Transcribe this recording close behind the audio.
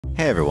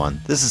Hey everyone,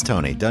 this is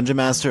Tony, Dungeon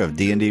Master of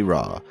D&D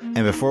Raw,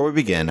 and before we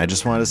begin, I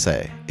just wanted to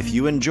say, if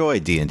you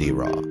enjoy D&D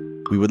Raw,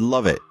 we would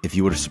love it if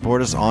you would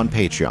support us on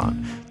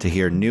Patreon to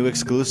hear new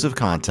exclusive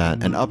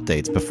content and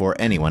updates before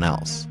anyone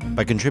else.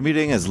 By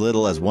contributing as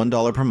little as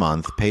 $1 per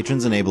month,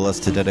 patrons enable us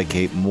to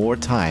dedicate more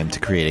time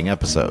to creating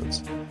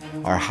episodes.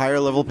 Our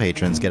higher level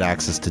patrons get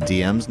access to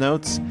DM's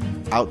notes,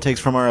 outtakes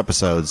from our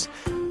episodes,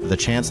 the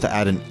chance to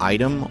add an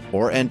item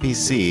or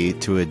NPC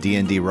to a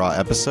D&D Raw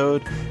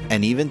episode,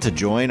 and even to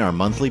join our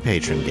monthly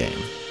patron game.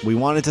 We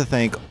wanted to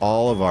thank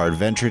all of our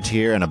Adventure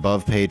Tier and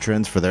above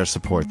patrons for their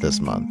support this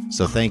month.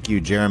 So thank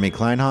you Jeremy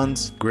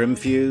Kleinhans,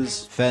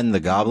 Grimfuse, Fen the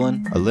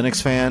Goblin, a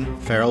Linux fan,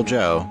 Feral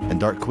Joe, and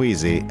Dark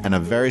Queasy, and a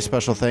very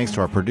special thanks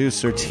to our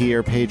producer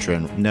tier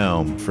patron,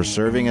 Gnome, for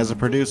serving as a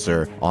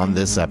producer on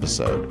this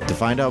episode. To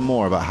find out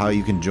more about how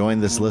you can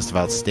join this list of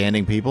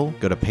outstanding people,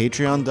 go to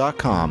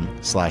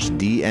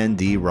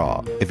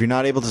patreon.com/DNDRaw. If you're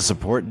not able to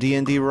support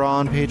D&D Raw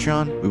on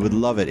Patreon, we would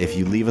love it if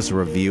you leave us a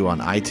review on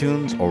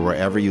iTunes or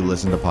wherever you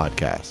listen to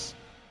podcasts.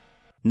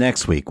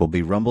 Next week will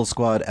be Rumble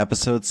Squad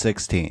Episode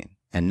 16.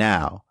 And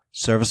now,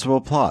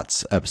 Serviceable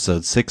Plots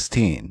Episode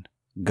 16,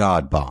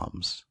 God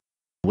Bombs.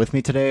 With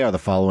me today are the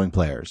following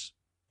players.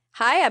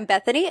 Hi, I'm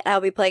Bethany, and I'll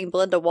be playing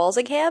Belinda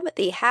Walsingham,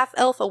 the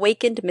half-elf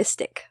awakened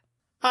mystic.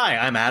 Hi,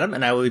 I'm Adam,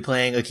 and I will be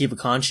playing Akiva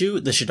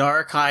Conchu, the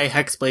Shadar Kai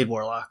Hexblade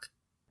Warlock.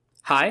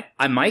 Hi,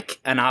 I'm Mike,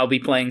 and I'll be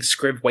playing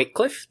Scriv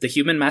Waitcliffe, the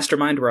human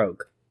mastermind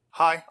rogue.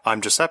 Hi,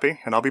 I'm Giuseppe,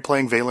 and I'll be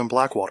playing Valen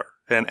Blackwater,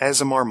 an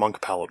Azamar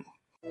monk paladin.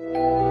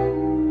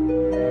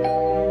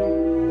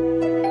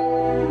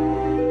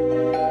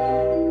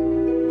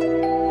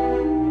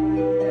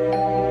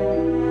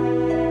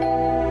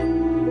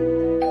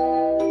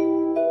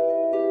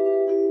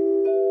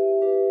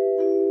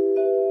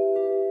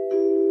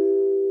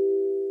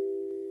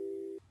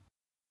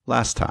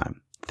 Last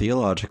time,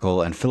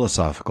 theological and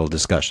philosophical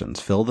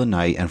discussions filled the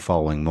night and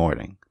following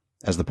morning.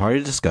 As the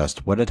party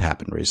discussed what had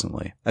happened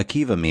recently,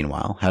 Akiva,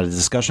 meanwhile, had a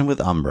discussion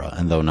with Umbra,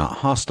 and though not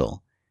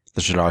hostile,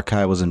 the Shadar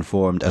Kai was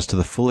informed as to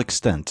the full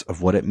extent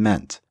of what it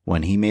meant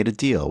when he made a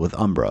deal with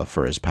Umbra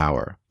for his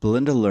power.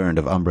 Belinda learned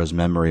of Umbra's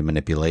memory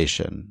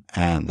manipulation,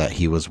 and that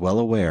he was well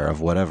aware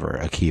of whatever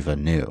Akiva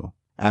knew.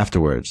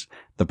 Afterwards,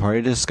 the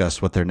party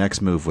discussed what their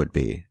next move would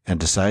be, and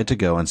decided to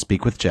go and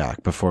speak with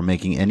Jack before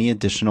making any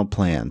additional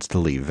plans to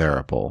leave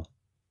Veripol.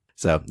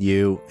 So,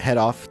 you head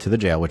off to the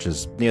jail, which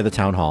is near the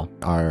town hall,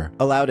 are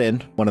allowed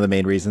in, one of the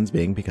main reasons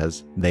being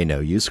because they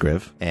know you,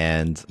 Scriv,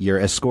 and you're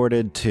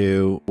escorted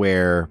to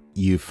where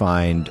you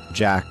find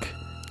Jack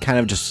kind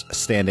of just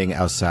standing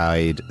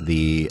outside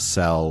the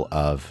cell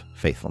of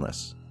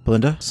faithfulness.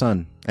 Belinda,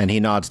 son, and he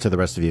nods to the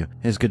rest of you.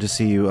 It's good to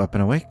see you up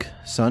and awake.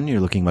 Son,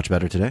 you're looking much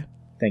better today.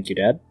 Thank you,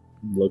 Dad.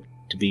 Look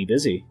to be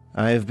busy.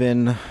 I've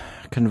been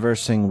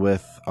conversing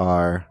with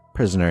our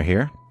prisoner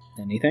here.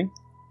 Anything?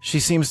 She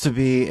seems to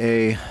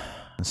be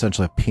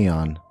essentially a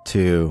peon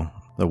to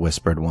the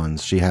Whispered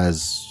Ones. She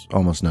has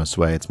almost no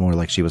sway. It's more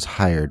like she was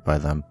hired by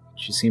them.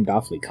 She seemed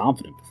awfully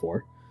confident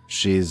before.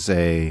 She's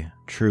a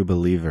true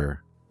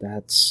believer.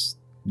 That's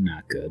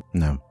not good.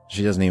 No,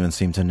 she doesn't even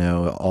seem to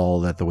know all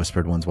that the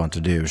Whispered Ones want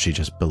to do. She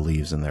just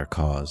believes in their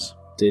cause.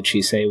 Did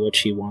she say what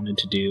she wanted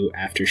to do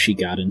after she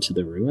got into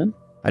the ruin?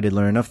 I did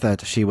learn enough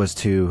that she was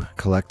to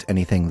collect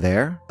anything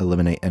there,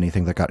 eliminate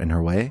anything that got in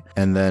her way,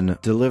 and then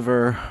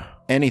deliver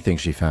anything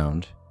she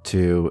found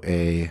to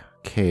a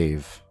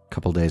cave a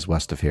couple days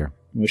west of here.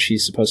 Was she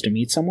supposed to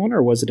meet someone,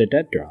 or was it a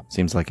dead drop?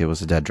 Seems like it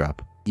was a dead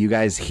drop. You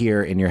guys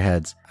hear in your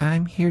heads,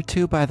 I'm here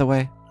too, by the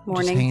way.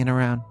 Morning. Just hanging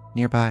around,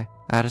 nearby,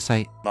 out of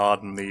sight.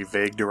 Nod in the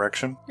vague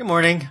direction. Good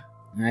morning.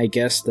 I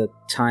guess the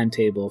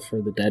timetable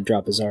for the dead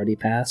drop has already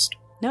passed.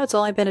 No, it's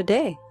only been a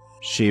day.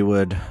 She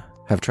would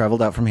have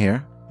traveled out from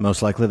here.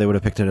 Most likely they would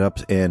have picked it up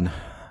in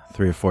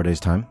 3 or 4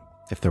 days' time,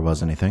 if there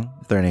was anything.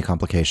 If there are any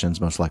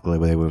complications, most likely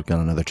they would have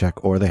done another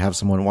check, or they have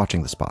someone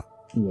watching the spot.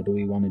 What do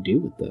we want to do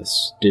with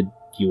this? Did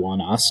you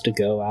want us to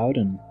go out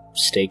and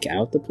stake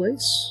out the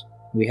place?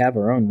 We have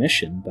our own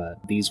mission, but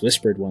these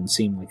Whispered Ones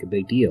seem like a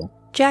big deal.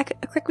 Jack,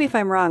 correct me if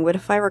I'm wrong, but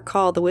if I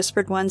recall, the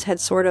Whispered Ones had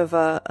sort of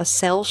a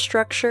cell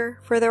structure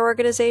for their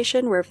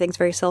organization where everything's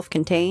very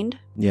self-contained.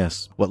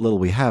 Yes. What little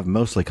we have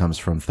mostly comes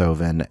from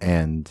Thoven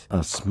and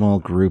a small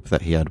group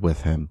that he had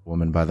with him. A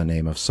woman by the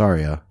name of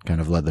Saria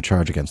kind of led the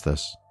charge against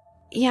this.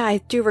 Yeah, I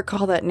do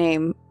recall that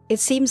name. It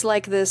seems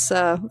like this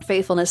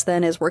faithfulness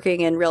then is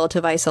working in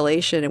relative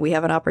isolation, and we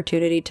have an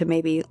opportunity to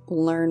maybe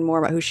learn more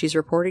about who she's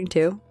reporting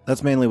to.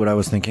 That's mainly what I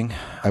was thinking.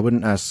 I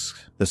wouldn't ask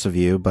this of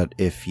you, but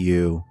if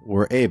you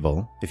were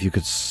able, if you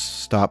could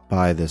stop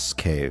by this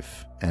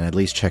cave and at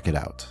least check it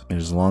out. It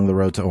is along the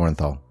road to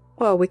Orenthal.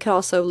 Well, we could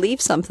also leave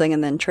something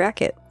and then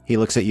track it. He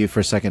looks at you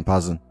for a second,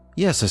 pausing.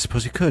 Yes, I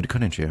suppose you could,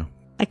 couldn't you?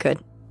 I could.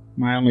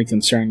 My only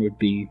concern would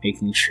be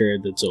making sure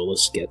that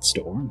Zolas gets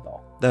to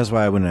Orenthal. That's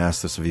why I wouldn't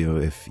ask this of you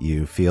if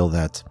you feel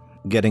that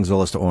getting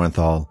Zolas to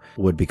Orenthal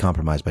would be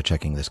compromised by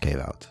checking this cave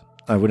out.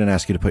 I wouldn't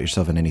ask you to put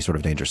yourself in any sort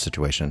of dangerous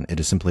situation. It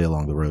is simply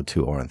along the road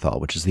to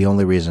Orenthal, which is the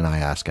only reason I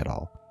ask at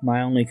all.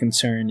 My only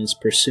concern is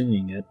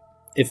pursuing it.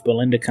 If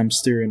Belinda comes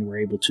through and we're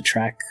able to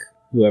track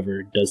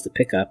whoever does the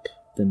pickup,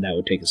 then that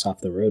would take us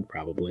off the road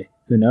probably.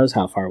 Who knows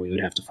how far we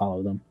would have to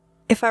follow them.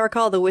 If I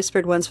recall, the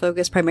Whispered Ones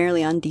focus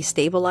primarily on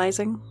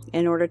destabilizing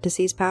in order to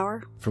seize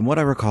power. From what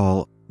I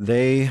recall,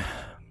 they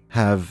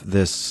have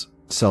this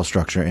cell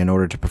structure in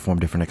order to perform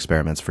different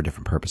experiments for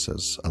different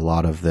purposes. A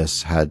lot of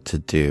this had to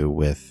do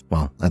with,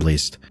 well, at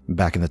least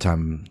back in the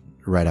time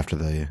right after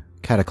the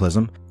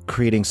Cataclysm,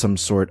 creating some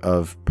sort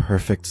of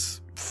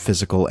perfect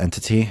physical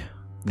entity.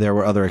 There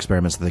were other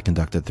experiments that they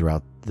conducted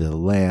throughout the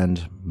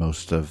land.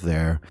 Most of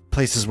their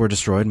places were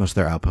destroyed, most of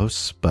their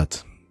outposts,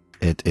 but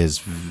it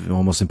is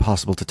almost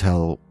impossible to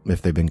tell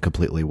if they've been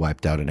completely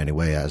wiped out in any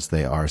way, as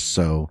they are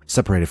so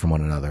separated from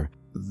one another.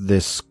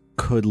 This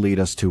could lead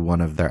us to one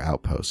of their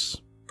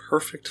outposts.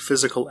 Perfect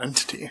physical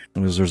entity. It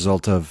was a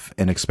result of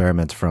an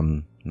experiment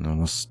from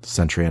almost a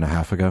century and a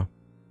half ago.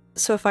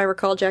 So if I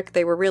recall, Jack,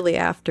 they were really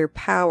after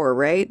power,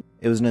 right?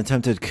 It was an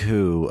attempted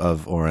coup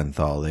of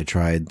Orenthal. They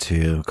tried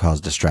to cause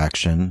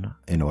distraction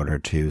in order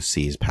to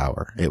seize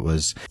power. It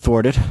was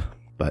thwarted,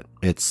 but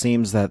it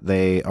seems that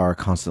they are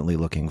constantly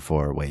looking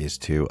for ways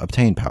to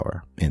obtain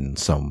power in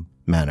some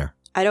manner.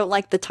 I don't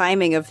like the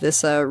timing of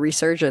this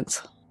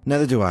resurgence.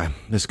 Neither do I.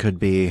 This could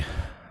be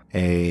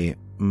a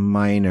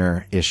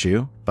minor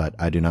issue, but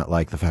I do not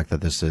like the fact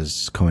that this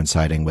is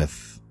coinciding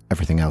with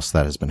everything else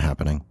that has been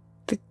happening.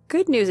 The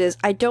good news is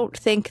I don't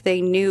think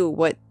they knew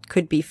what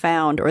could be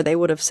found, or they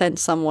would have sent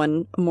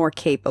someone more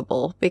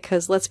capable,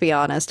 because let's be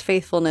honest,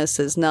 Faithfulness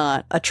is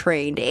not a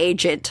trained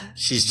agent.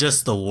 She's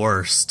just the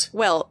worst.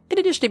 Well, in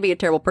addition to being a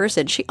terrible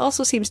person, she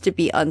also seems to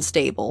be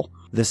unstable.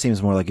 This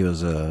seems more like it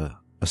was a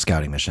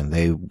scouting mission.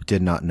 They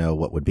did not know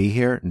what would be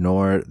here,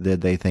 nor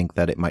did they think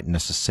that it might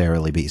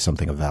necessarily be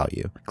something of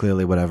value.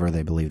 Clearly, whatever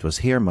they believed was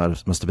here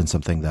must have been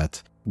something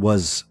that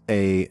was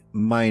a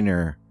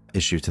minor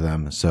issue to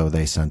them, so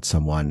they sent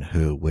someone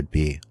who would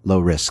be low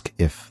risk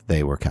if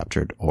they were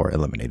captured or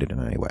eliminated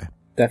in any way.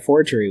 That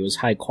forgery was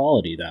high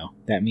quality, though.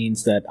 That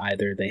means that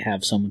either they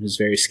have someone who's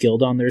very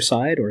skilled on their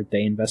side, or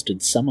they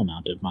invested some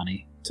amount of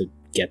money to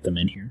get them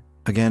in here.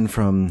 Again,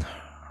 from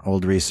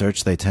old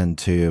research, they tend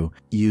to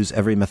use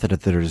every method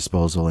at their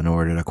disposal in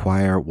order to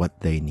acquire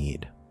what they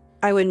need.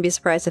 I wouldn't be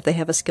surprised if they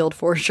have a skilled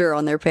forger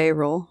on their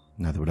payroll.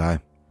 Neither would I.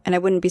 And I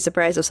wouldn't be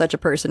surprised if such a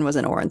person was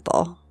in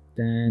Orenthal.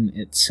 Then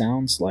it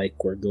sounds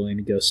like we're going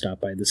to go stop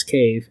by this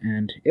cave,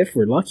 and if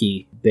we're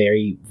lucky,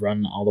 they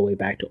run all the way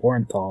back to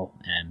Orenthal,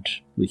 and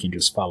we can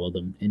just follow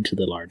them into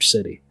the large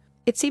city.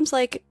 It seems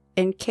like,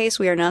 in case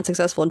we are not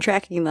successful in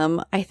tracking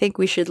them, I think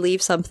we should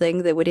leave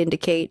something that would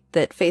indicate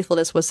that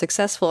Faithfulness was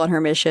successful on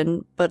her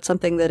mission, but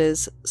something that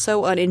is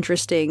so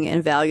uninteresting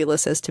and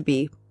valueless as to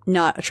be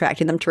not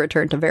attracting them to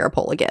return to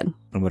Veripol again.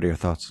 And what are your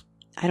thoughts?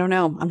 I don't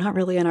know. I'm not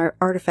really an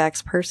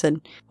artifacts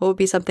person. What would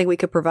be something we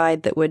could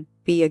provide that would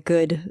be a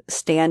good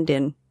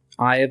stand-in?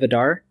 Eye of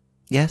Adar?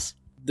 Yes?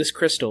 This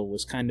crystal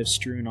was kind of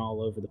strewn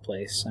all over the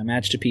place. I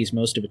managed to piece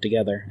most of it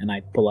together, and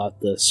I pull out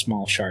the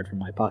small shard from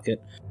my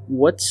pocket.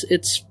 What's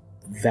its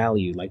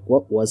value? Like,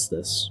 what was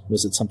this?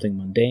 Was it something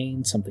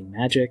mundane? Something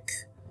magic?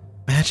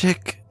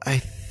 Magic, I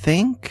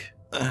think?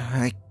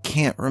 I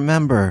can't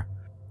remember.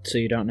 So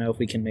you don't know if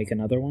we can make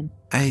another one?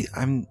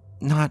 I'm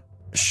not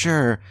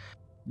sure.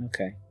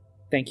 Okay.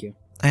 Thank you.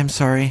 I'm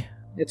sorry.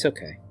 It's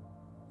okay.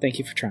 Thank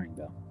you for trying,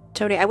 though.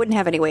 Tony, I wouldn't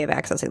have any way of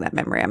accessing that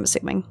memory, I'm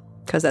assuming.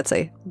 Because that's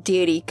a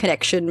deity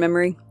connection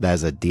memory. That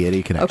is a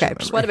deity connection Okay, memory.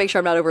 just want to make sure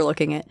I'm not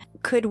overlooking it.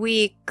 Could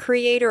we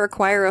create or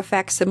acquire a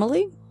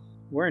facsimile?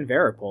 We're in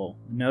Veripol.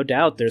 No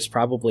doubt there's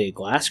probably a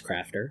glass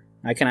crafter.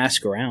 I can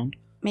ask around.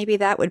 Maybe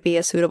that would be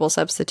a suitable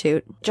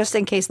substitute, just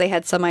in case they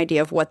had some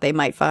idea of what they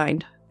might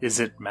find. Is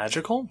it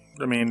magical?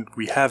 I mean,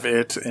 we have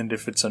it, and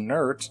if it's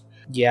inert...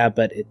 Yeah,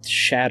 but it's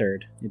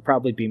shattered. It'd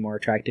probably be more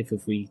attractive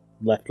if we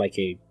left like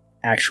a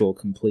actual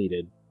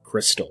completed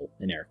crystal,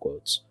 in air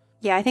quotes.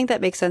 Yeah, I think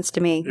that makes sense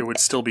to me. It would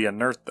still be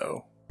inert,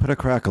 though. Put a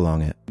crack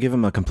along it. Give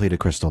them a completed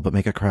crystal, but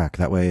make a crack.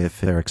 That way,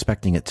 if they're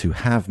expecting it to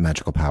have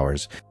magical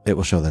powers, it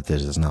will show that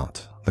it is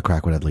not. The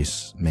crack would at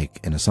least make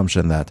an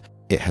assumption that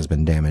it has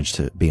been damaged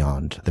to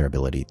beyond their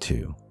ability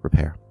to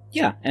repair.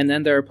 Yeah, and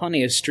then there are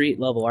plenty of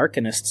street-level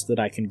arcanists that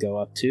I can go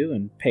up to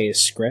and pay a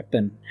scrip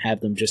and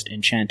have them just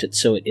enchant it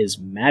so it is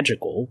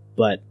magical,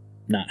 but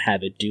not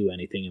have it do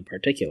anything in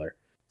particular.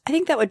 I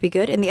think that would be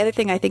good, and the other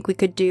thing I think we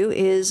could do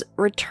is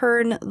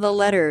return the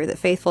letter that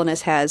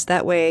Faithfulness has.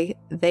 That way,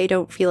 they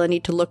don't feel a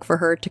need to look for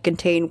her to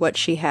contain what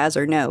she has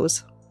or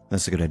knows.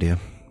 That's a good idea.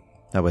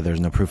 That way there's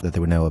no proof that they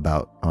would know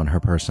about on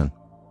her person.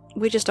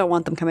 We just don't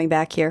want them coming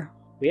back here.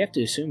 We have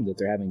to assume that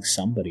they're having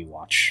somebody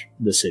watch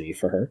the city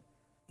for her.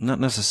 Not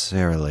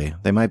necessarily.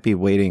 They might be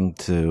waiting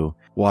to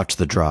watch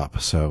the drop,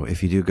 so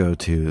if you do go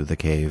to the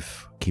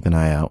cave, keep an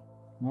eye out.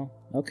 Well,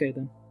 okay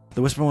then.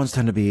 The Whisper ones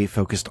tend to be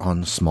focused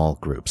on small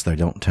groups. They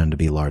don't tend to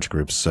be large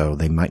groups, so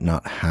they might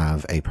not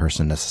have a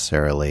person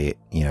necessarily,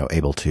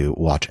 able to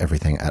watch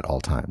everything at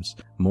all times.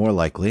 More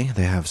likely,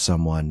 they have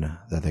someone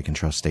that they can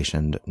trust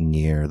stationed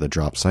near the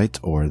drop site,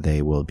 or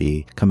they will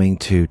be coming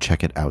to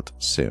check it out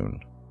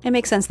soon. It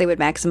makes sense they would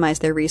maximize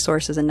their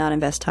resources and not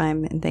invest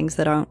time in things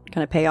that aren't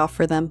going to pay off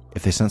for them.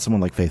 If they send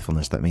someone like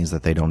Faithfulness, that means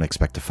that they don't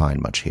expect to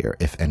find much here,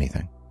 if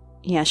anything.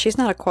 Yeah, she's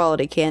not a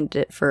quality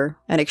candidate for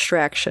an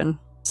extraction.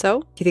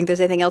 So, do you think there's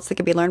anything else that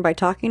can be learned by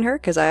talking to her?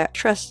 Because I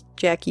trust,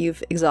 Jack,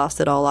 you've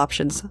exhausted all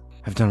options.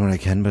 I've done what I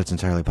can, but it's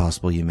entirely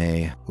possible you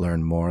may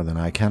learn more than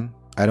I can.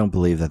 I don't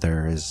believe that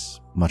there is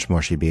much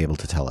more she'd be able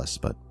to tell us,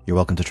 but you're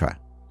welcome to try.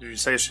 You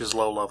say she's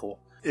low level.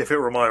 If it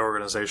were my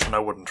organization, I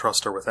wouldn't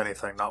trust her with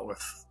anything, not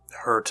with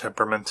her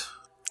temperament.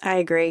 I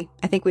agree.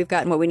 I think we've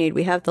gotten what we need.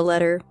 We have the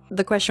letter.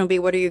 The question will be,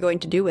 what are you going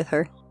to do with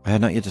her? I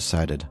had not yet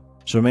decided.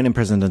 She'll remain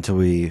imprisoned until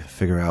we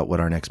figure out what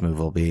our next move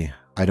will be.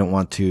 I don't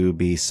want to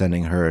be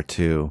sending her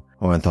to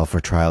Orenthal for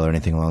trial or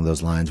anything along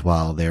those lines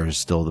while there is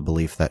still the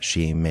belief that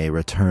she may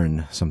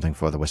return something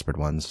for the Whispered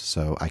Ones,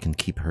 so I can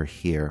keep her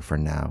here for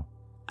now.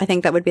 I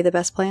think that would be the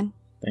best plan.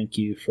 Thank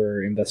you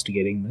for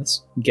investigating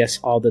this. Guess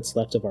all that's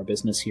left of our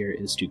business here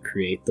is to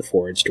create the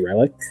forged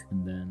relic,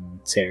 and then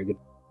say our good.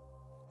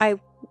 I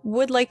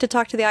would like to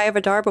talk to the Eye of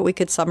Adar, but we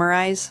could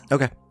summarize.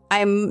 Okay.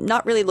 I'm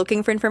not really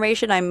looking for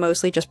information. I'm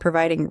mostly just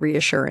providing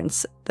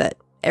reassurance that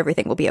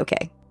everything will be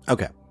okay.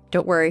 Okay.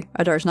 Don't worry,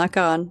 Adar's not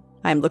gone.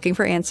 I'm looking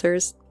for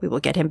answers. We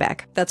will get him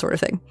back. That sort of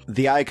thing.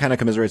 The Eye kind of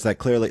commiserates that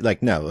clearly.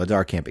 Like, no,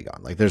 Adar can't be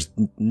gone. Like, there's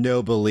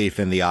no belief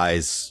in the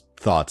Eye's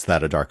thoughts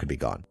that Adar could be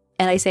gone.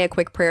 And I say a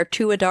quick prayer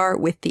to Adar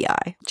with the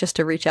Eye, just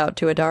to reach out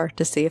to Adar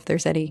to see if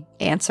there's any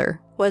answer.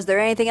 Was there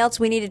anything else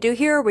we need to do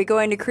here? Or are we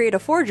going to create a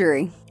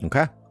forgery?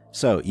 Okay.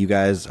 So, you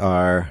guys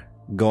are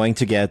going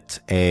to get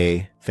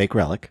a fake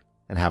relic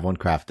and have one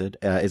crafted.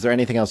 Is there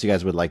anything else you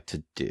guys would like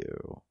to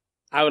do?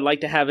 I would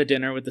like to have a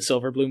dinner with the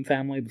Silverbloom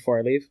family before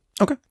I leave.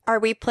 Okay. Are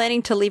we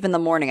planning to leave in the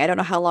morning? I don't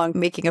know how long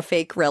making a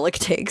fake relic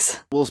takes.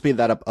 We'll speed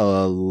that up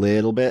a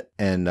little bit,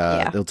 and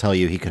they'll tell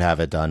you he could have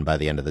it done by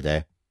the end of the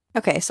day.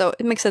 Okay, so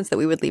it makes sense that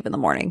we would leave in the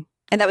morning.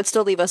 And that would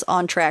still leave us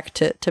on track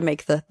to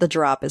make the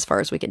drop as far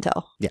as we can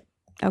tell. Yeah.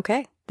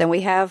 Okay, then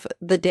we have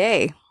the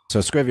day. So,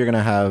 Scriv, you're going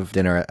to have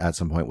dinner at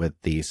some point with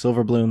the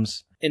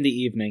Silverblooms. In the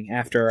evening,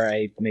 after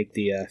I make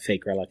the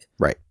fake relic.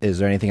 Right. Is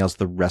there anything else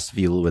the rest of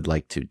you would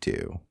like to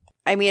do?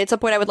 I mean, at some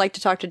point I would like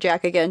to talk to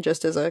Jack again,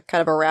 just as a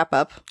kind of a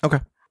wrap-up.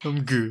 Okay.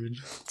 I'm good.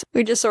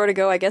 We just sort of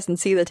go, I guess, and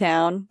see the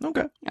town.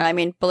 Okay. I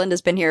mean,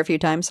 Belinda's been here a few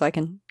times, so I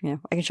can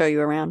show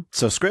you around.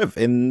 So, Scriv,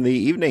 in the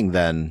evening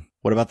then,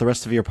 what about the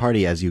rest of your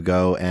party as you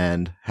go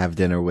and have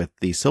dinner with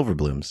the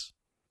Silverblooms?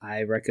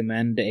 I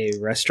recommend a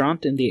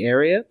restaurant in the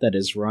area that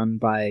is run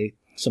by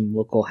some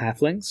local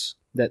halflings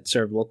that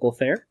serve local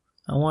fare.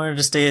 I wanted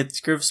to stay at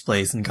Scriv's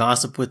place and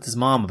gossip with his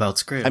mom about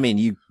Scriv. I mean,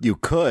 you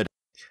could.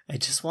 I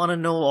just want to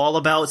know all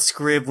about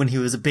Scriv when he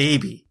was a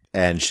baby.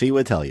 And she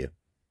would tell you.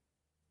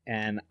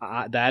 And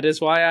that is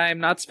why I am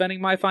not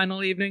spending my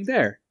final evening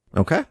there.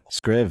 Okay.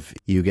 Scriv,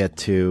 you get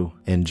to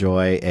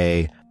enjoy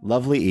a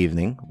lovely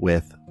evening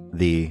with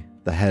the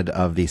head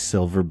of the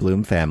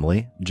Silverbloom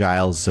family,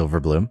 Giles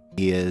Silverbloom.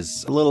 He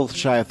is a little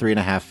shy of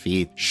 3.5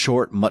 feet,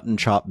 short mutton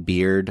chop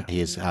beard.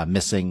 He is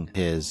missing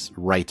his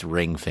right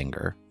ring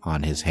finger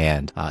on his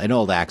hand. An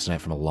old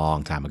accident from a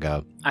long time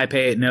ago. I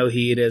pay it no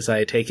heed as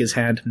I take his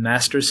hand.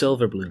 Master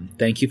Silverbloom,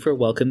 thank you for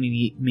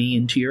welcoming me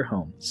into your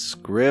home.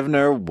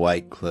 Scrivener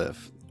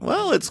Whitecliff.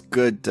 Well, it's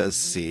good to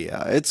see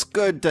ya. It's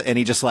good to... And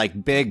he just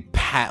big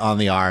pat on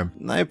the arm.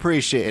 I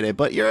appreciate it,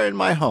 but you're in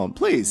my home.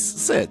 Please,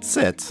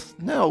 sit.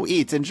 No,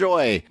 eat,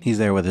 enjoy. He's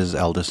there with his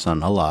eldest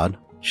son, Alad.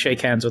 Shake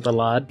hands with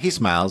Alad. He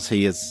smiles.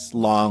 He has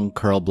long,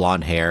 curled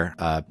blonde hair,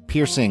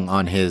 piercing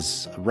on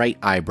his right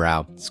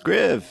eyebrow.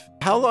 Scriv,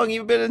 how long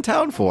you been in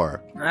town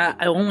for?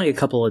 Only a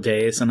couple of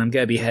days, and I'm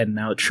gonna be heading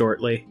out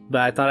shortly. But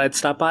I thought I'd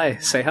stop by,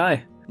 say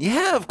hi.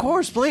 Yeah, of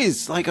course,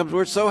 please.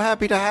 We're so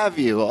happy to have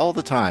you all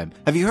the time.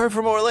 Have you heard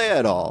from Orlea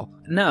at all?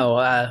 No,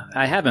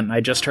 I haven't.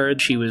 I just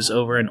heard she was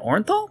over in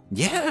Orenthal?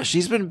 Yeah,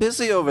 she's been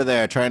busy over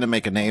there trying to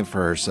make a name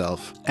for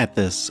herself. At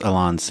this,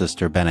 Alon's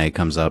sister, Bene,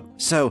 comes up.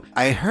 So,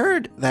 I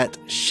heard that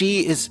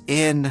she is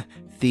in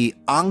the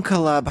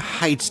Ankalab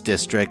Heights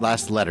district.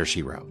 Last letter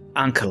she wrote.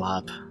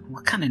 Ankalab.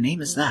 What kind of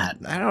name is that?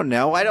 I don't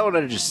know. I don't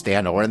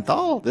understand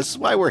Orenthal. This is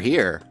why we're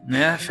here.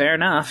 Yeah, fair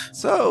enough.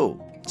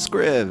 So,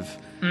 Scriv.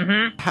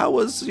 Mm-hmm. How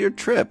was your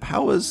trip?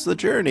 How was the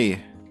journey?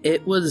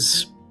 It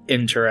was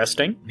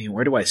interesting. I mean,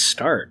 where do I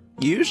start?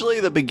 Usually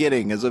the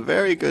beginning is a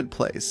very good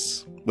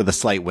place. With a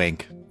slight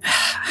wink.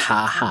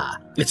 Ha ha.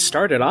 It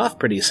started off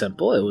pretty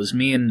simple. It was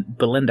me and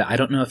Belinda. I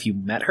don't know if you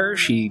met her.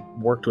 She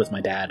worked with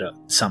my dad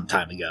some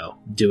time ago,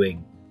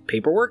 doing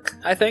paperwork,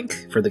 I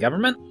think, for the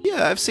government.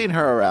 Yeah, I've seen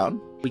her around.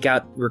 We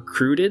got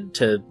recruited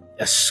to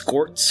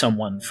escort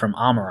someone from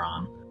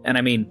Amaran. And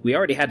I mean, we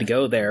already had to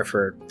go there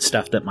for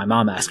stuff that my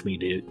mom asked me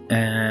to do.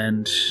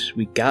 And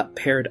we got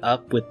paired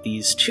up with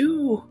these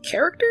two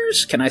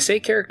characters? Can I say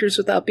characters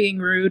without being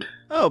rude?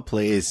 Oh,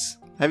 please.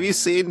 Have you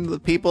seen the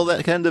people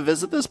that come to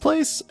visit this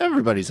place?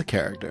 Everybody's a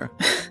character.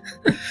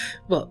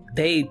 Well,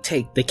 they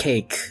take the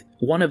cake.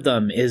 One of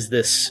them is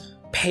this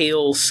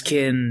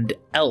pale-skinned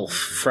elf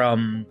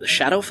from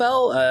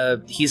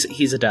Shadowfell.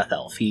 He's a death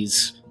elf.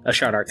 He's a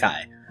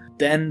Shadarkai.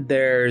 Then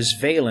there's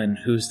Valen,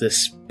 who's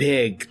this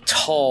big,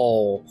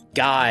 tall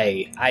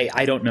guy.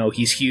 I don't know,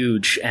 he's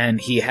huge, and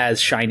he has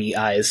shiny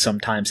eyes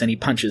sometimes, and he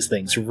punches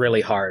things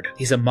really hard.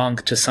 He's a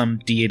monk to some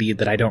deity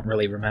that I don't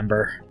really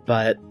remember.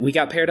 But we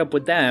got paired up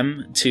with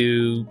them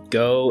to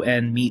go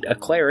and meet a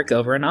cleric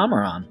over in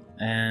Amaran,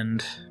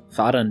 and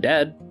fought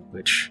undead,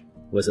 which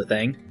was a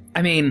thing.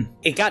 I mean,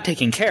 it got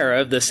taken care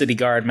of. The city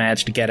guard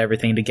managed to get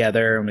everything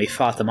together and we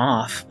fought them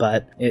off,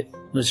 but it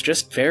was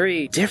just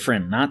very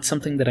different, not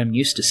something that I'm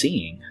used to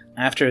seeing.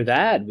 After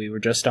that, we were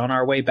just on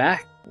our way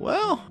back.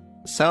 Well,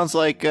 sounds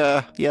like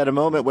you had a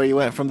moment where you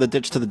went from the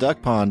ditch to the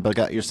duck pond, but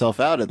got yourself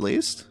out at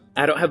least.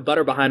 I don't have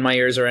butter behind my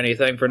ears or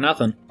anything for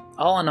nothing.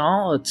 All in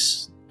all,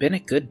 it's been a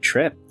good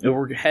trip.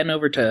 We're heading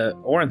over to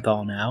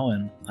Orenthal now,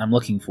 and I'm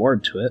looking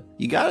forward to it.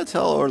 You gotta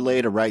tell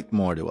Orlais to write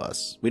more to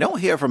us. We don't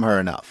hear from her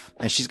enough,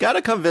 and she's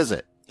gotta come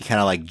visit. He kind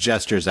of like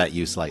gestures at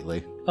you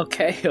slightly.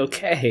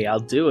 Okay,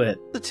 I'll do it.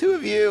 The two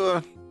of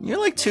you, you're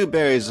like two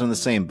berries in the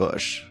same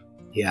bush.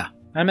 Yeah,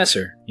 I miss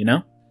her, you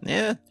know?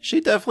 Yeah,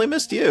 she definitely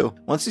missed you.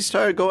 Once you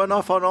started going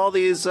off on all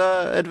these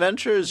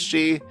adventures,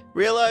 she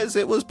realized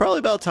it was probably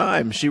about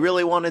time. She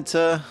really wanted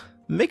to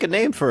make a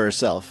name for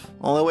herself.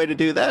 Only way to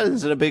do that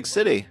is in a big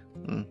city.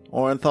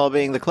 Orenthal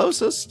being the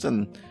closest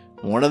and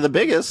one of the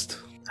biggest.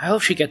 I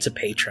hope she gets a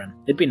patron.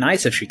 It'd be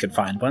nice if she could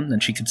find one,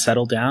 then she could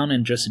settle down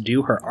and just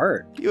do her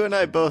art. You and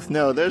I both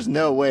know there's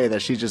no way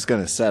that she's just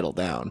gonna settle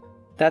down.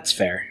 That's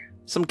fair.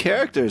 Some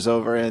characters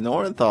over in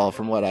Orenthal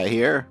from what I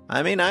hear.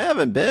 I mean, I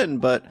haven't been,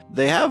 but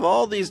they have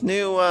all these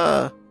new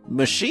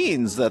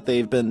machines that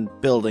they've been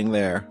building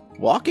there.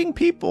 Walking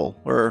people,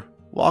 or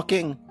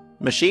walking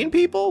machine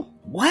people?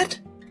 What?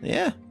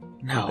 Yeah.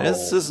 No.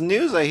 This is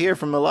news I hear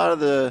from a lot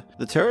of the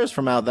tourists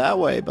from out that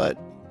way, but...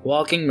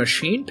 Walking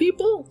machine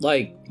people?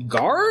 Like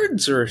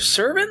guards or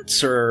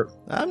servants or...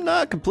 I'm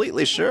not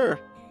completely sure.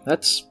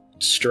 That's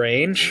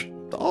strange.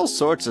 All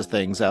sorts of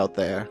things out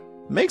there.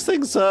 Makes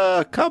things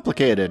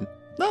complicated.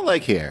 Not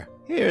like here.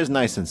 Here's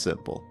nice and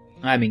simple.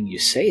 I mean, you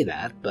say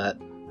that, but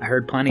I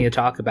heard plenty of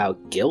talk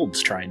about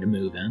guilds trying to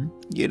move in.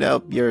 You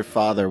know, your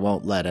father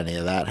won't let any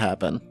of that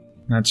happen.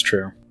 That's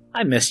true.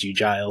 I missed you,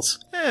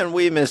 Giles. And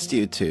we missed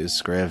you too,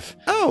 Scriv.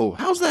 Oh,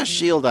 how's that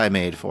shield I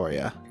made for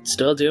you?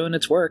 Still doing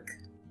its work.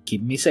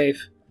 Keeping me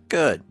safe.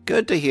 Good.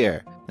 Good to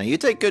hear. Now you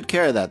take good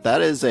care of that.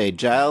 That is a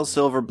Giles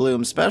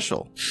Silverbloom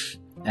special.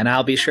 And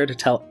I'll be sure to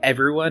tell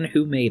everyone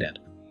who made it.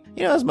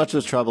 You know, as much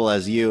of trouble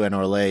as you and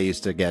Orlais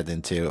used to get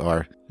into,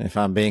 or if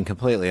I'm being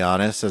completely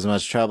honest, as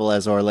much trouble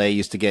as Orlais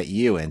used to get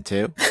you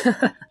into.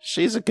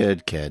 She's a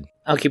good kid.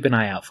 I'll keep an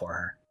eye out for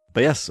her.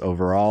 But yes,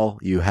 overall,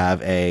 you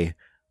have a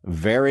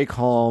very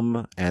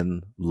calm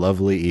and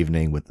lovely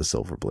evening with the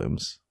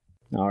Silverblooms.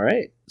 All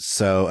right.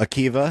 So,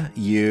 Akiva,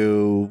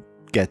 you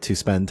get to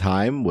spend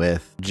time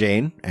with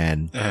Jane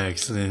and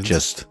Excellent.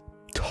 just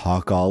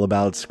talk all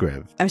about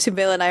Scriv. I'm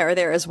assuming Valen and I are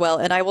there as well,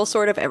 and I will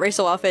sort of every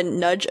so often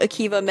nudge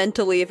Akiva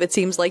mentally if it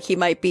seems like he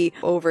might be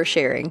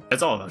oversharing.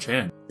 It's all about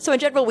Chan. So in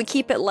general, we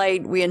keep it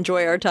light, we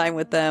enjoy our time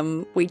with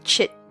them, we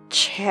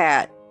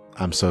chit-chat.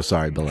 I'm so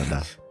sorry,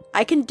 Belinda.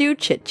 I can do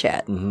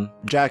chit-chat.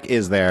 Jack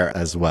is there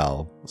as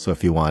well, so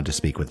if you wanted to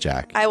speak with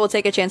Jack. I will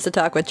take a chance to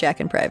talk with Jack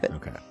in private.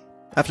 Okay.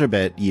 After a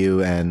bit,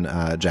 you and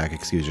Jack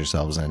excuse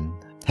yourselves and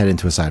head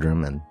into a side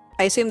room and...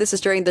 I assume this is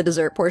during the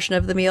dessert portion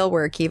of the meal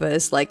where Akiva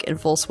is like in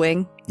full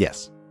swing.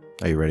 Yes.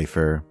 Are you ready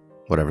for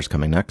whatever's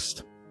coming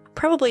next?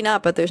 Probably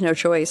not, but there's no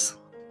choice.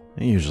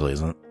 It usually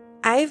isn't.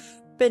 I've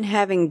been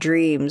having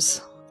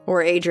dreams,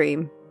 or a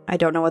dream. I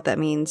don't know what that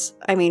means.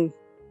 I mean,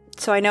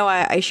 so I know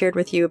I shared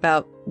with you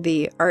about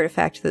the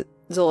artifact that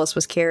Zulus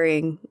was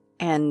carrying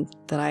and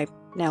that I'm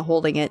now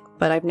holding it,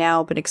 but I've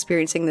now been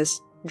experiencing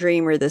this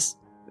dream or this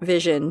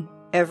vision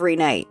every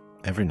night.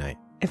 Every night.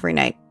 Every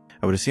night.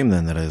 I would assume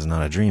then that it is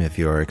not a dream if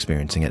you are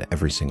experiencing it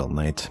every single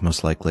night.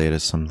 Most likely it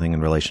is something in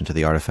relation to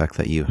the artifact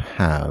that you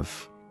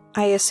have.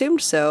 I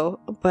assumed so,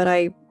 but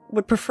I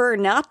would prefer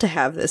not to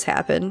have this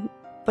happen.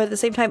 But at the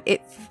same time,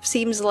 it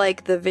seems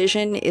like the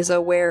vision is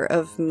aware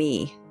of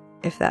me,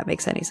 if that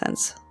makes any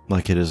sense.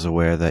 Like it is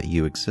aware that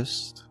you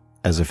exist?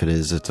 As if it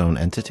is its own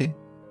entity?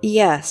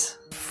 Yes.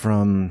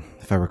 From,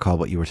 if I recall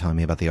what you were telling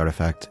me about the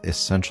artifact,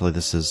 essentially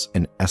this is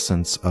an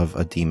essence of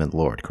a demon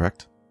lord,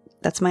 correct?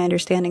 That's my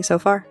understanding so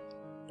far.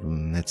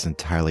 It's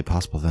entirely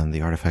possible then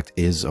the artifact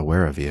is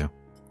aware of you.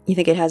 You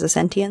think it has a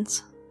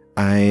sentience?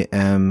 I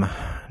am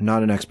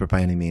not an expert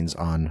by any means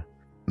on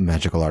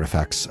magical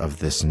artifacts of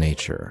this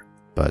nature,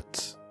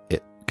 but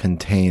it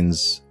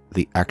contains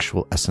the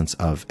actual essence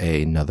of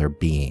another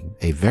being,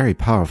 a very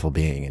powerful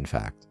being, in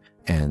fact,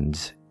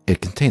 and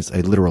it contains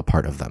a literal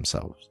part of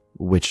themselves,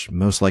 which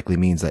most likely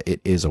means that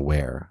it is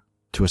aware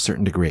to a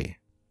certain degree.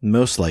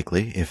 Most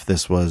likely, if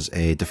this was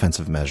a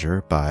defensive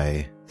measure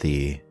by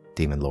the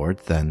Demon Lord,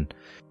 then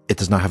it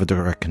does not have a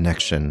direct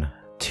connection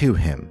to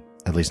him,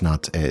 at least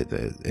not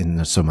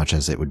in so much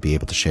as it would be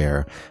able to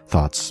share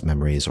thoughts,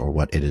 memories, or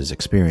what it is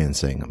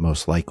experiencing.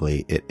 Most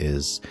likely, it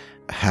is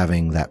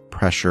having that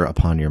pressure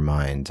upon your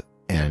mind,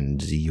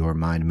 and your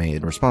mind may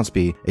in response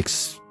be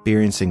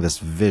experiencing this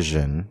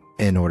vision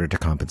in order to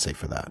compensate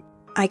for that.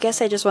 I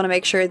guess I just want to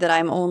make sure that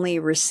I'm only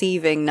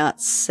receiving,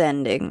 not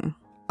sending.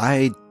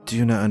 I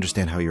do not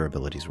understand how your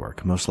abilities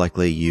work. Most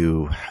likely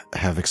you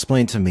have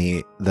explained to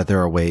me that there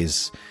are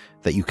ways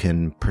that you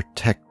can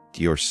protect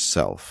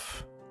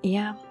yourself.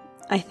 Yeah,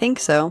 I think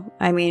so.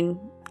 I mean,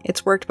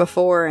 it's worked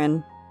before,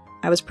 and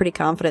I was pretty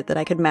confident that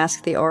I could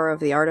mask the aura of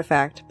the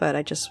artifact, but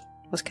I just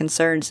was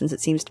concerned since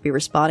it seems to be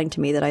responding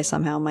to me that I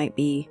somehow might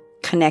be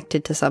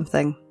connected to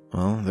something.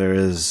 Well, there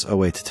is a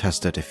way to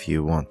test it if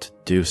you want to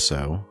do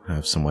so.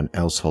 Have someone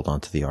else hold on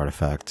to the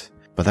artifact.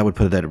 But that would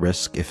put it at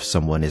risk if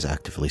someone is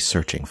actively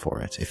searching for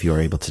it. If you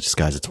are able to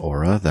disguise its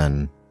aura,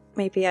 then...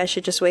 Maybe I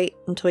should just wait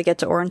until we get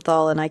to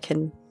Orenthal and I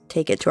can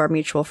take it to our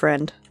mutual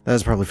friend. That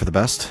is probably for the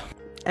best.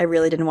 I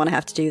really didn't want to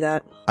have to do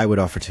that. I would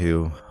offer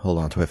to hold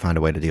on to it, find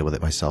a way to deal with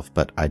it myself,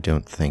 but I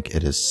don't think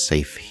it is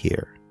safe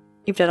here.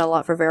 You've done a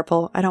lot for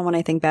Verpal. I don't want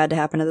anything bad to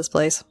happen to this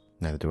place.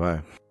 Neither do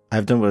I.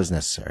 I've done what is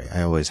necessary.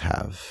 I always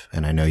have,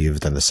 and I know you've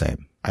done the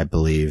same. I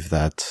believe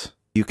that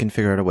you can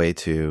figure out a way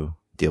to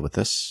deal with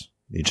this.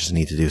 You just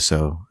need to do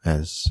so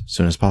as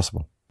soon as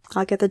possible.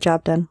 I'll get the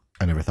job done.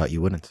 I never thought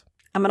you wouldn't.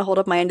 I'm going to hold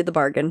up my end of the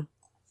bargain.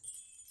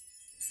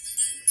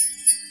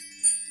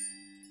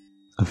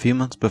 A few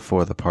months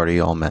before the party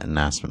all met in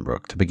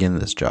Aspenbrook to begin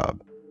this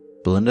job,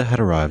 Belinda had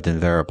arrived in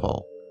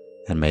Veripol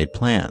and made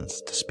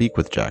plans to speak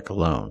with Jack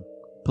alone.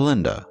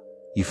 Belinda,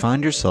 you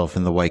find yourself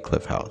in the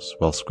Whitecliff house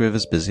while Scriv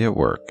is busy at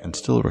work and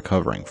still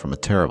recovering from a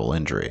terrible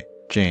injury.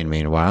 Jane,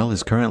 meanwhile,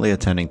 is currently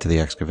attending to the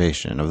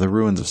excavation of the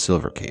ruins of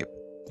Silverkeep.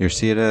 You're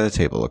seated at a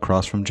table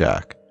across from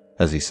Jack,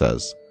 as he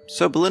says,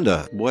 "So,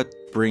 Belinda, what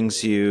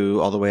brings you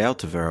all the way out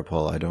to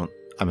Veripol?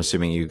 I'm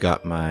assuming you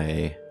got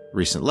my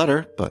recent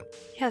letter, but..."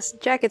 Yes,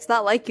 Jack, it's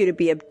not like you to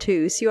be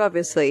obtuse. You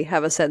obviously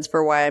have a sense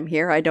for why I'm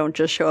here. I don't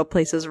just show up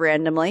places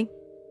randomly.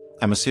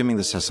 I'm assuming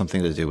this has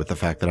something to do with the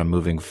fact that I'm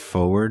moving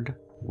forward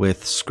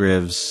with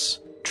Scriv's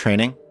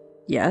training?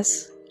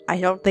 Yes. I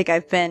don't think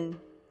I've been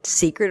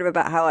secretive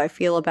about how I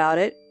feel about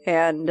it,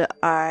 and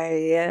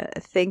I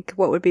think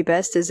what would be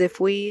best is if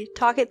we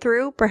talk it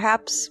through,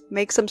 perhaps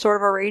make some sort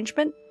of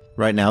arrangement.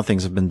 Right now,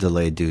 things have been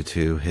delayed due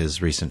to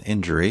his recent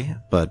injury,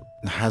 but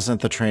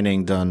hasn't the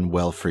training done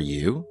well for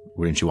you?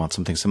 Wouldn't you want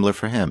something similar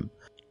for him?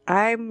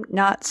 I'm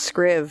not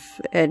Scriv,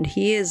 and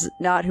he is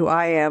not who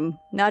I am,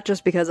 not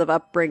just because of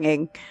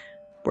upbringing.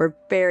 We're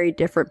very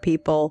different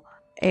people,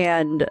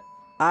 and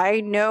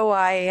I know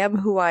I am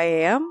who I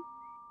am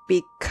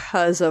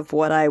because of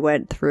what I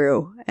went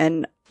through,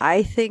 and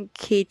I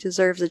think he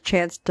deserves a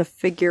chance to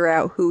figure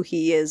out who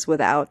he is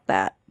without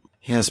that.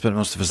 He has spent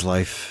most of his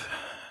life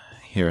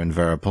here in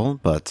Veripol,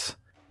 but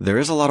there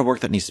is a lot of work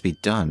that needs to be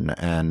done,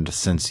 and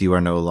since you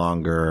are no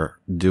longer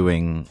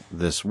doing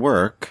this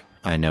work,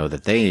 I know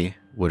that they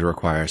would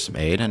require some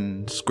aid,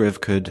 and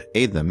Scriv could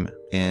aid them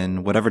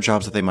in whatever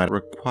jobs that they might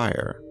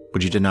require.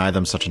 Would you deny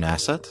them such an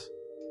asset?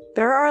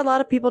 There are a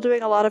lot of people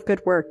doing a lot of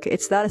good work.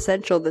 It's not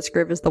essential that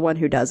Scriv is the one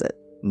who does it.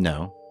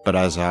 No, but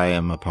as I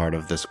am a part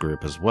of this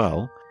group as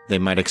well, they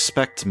might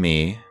expect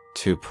me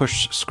to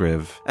push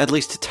Scriv, at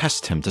least to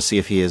test him to see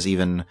if he is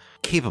even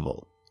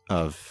capable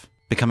of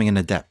becoming an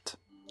adept.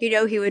 You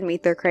know he would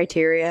meet their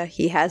criteria.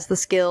 He has the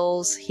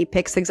skills. He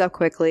picks things up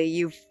quickly.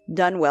 You've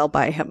done well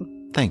by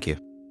him. Thank you.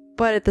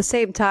 But at the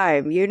same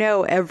time, you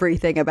know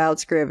everything about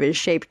Scriv is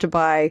shaped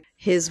by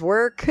his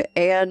work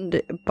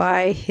and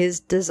by his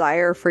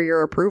desire for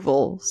your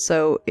approval.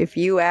 So if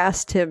you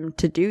asked him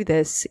to do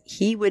this,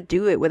 he would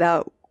do it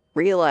without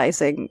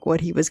realizing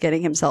what he was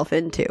getting himself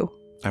into.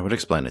 I would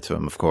explain it to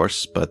him, of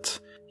course, but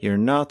you're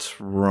not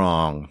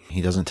wrong.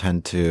 He doesn't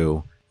tend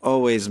to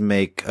always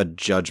make a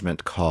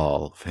judgment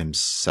call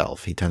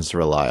himself. He tends to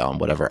rely on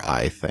whatever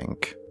I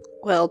think.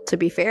 Well, to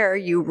be fair,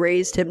 you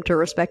raised him to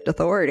respect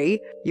authority,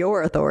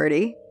 your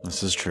authority.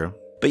 This is true.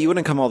 But you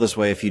wouldn't come all this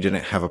way if you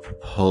didn't have a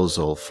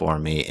proposal for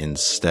me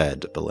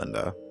instead,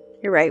 Belinda.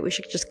 You're right, we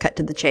should just cut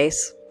to the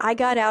chase. I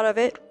got out of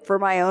it for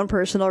my own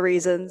personal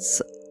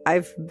reasons.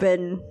 I've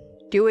been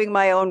doing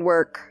my own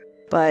work,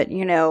 but,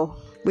 you know,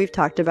 we've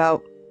talked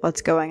about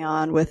what's going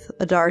on with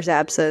Adar's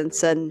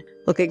absence and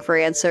looking for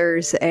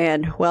answers,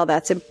 and while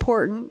that's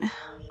important,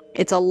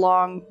 it's a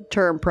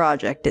long-term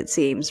project, it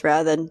seems,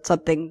 rather than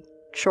something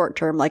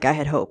short-term like I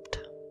had hoped.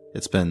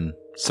 It's been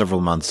several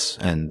months,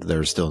 and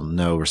there's still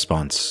no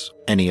response.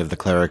 Any of the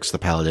clerics, the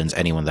paladins,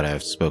 anyone that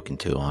I've spoken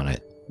to on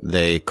it.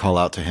 They call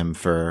out to him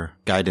for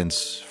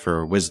guidance,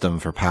 for wisdom,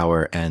 for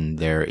power, and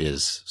there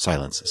is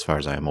silence, as far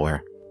as I am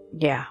aware.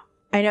 Yeah.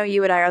 I know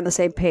you and I are on the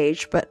same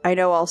page, but I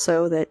know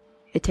also that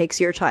it takes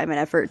your time and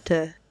effort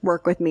to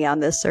work with me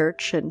on this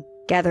search and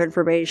gather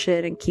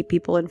information and keep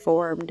people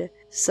informed.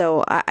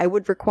 So I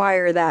would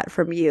require that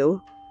from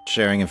you.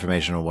 Sharing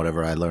information on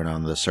whatever I learn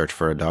on the search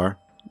for Adar?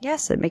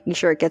 Yes, and making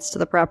sure it gets to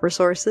the proper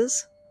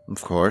sources.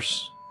 Of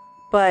course.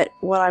 But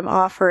what I'm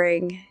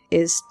offering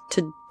is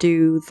to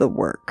do the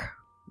work.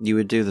 You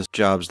would do the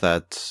jobs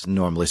that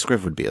normally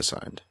Scriv would be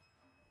assigned.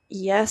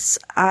 Yes,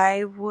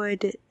 I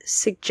would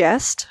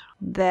suggest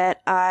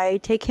that I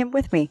take him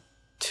with me.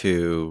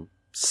 To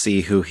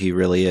see who he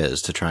really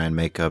is, to try and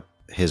make up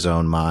his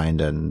own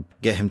mind and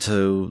get him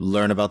to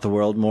learn about the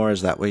world more?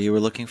 Is that what you were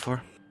looking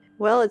for?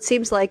 Well, it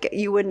seems like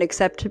you wouldn't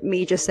accept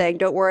me just saying,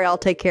 don't worry, I'll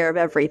take care of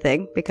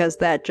everything, because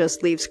that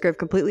just leaves Scriv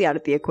completely out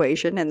of the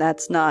equation, and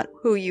that's not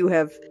who you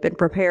have been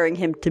preparing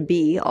him to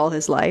be all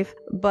his life.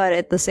 But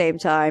at the same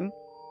time,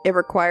 it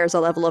requires a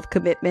level of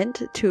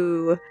commitment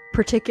to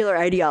particular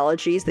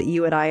ideologies that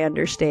you and I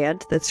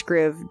understand that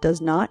Scriv does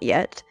not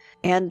yet,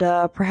 and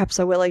perhaps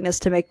a willingness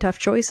to make tough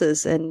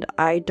choices, and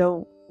I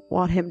don't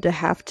want him to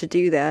have to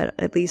do that,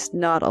 at least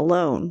not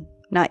alone.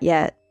 Not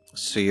yet.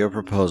 So your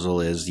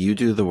proposal is you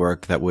do the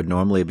work that would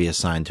normally be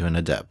assigned to an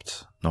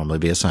adept, normally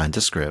be assigned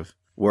to Scriv,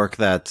 work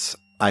that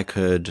I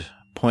could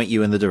point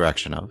you in the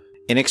direction of.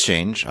 In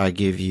exchange, I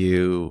give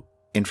you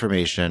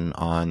information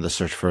on the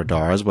search for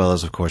Adar, as well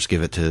as, of course,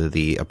 give it to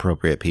the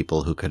appropriate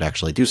people who could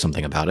actually do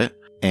something about it.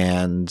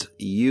 And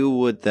you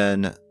would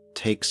then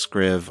take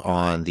Scriv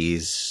on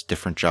these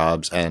different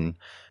jobs and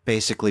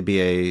basically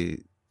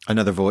be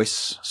another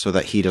voice so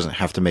that he doesn't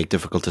have to make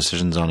difficult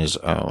decisions on his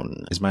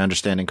own. Is my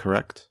understanding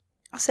correct?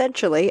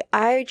 Essentially,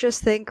 I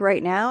just think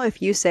right now,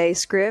 if you say,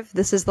 Scriv,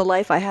 this is the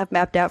life I have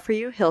mapped out for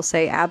you, he'll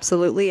say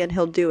absolutely, and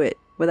he'll do it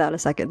without a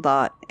second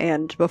thought.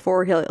 And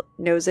before he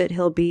knows it,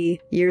 he'll be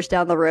years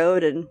down the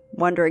road and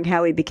wondering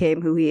how he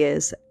became who he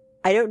is.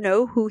 I don't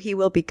know who he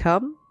will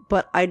become,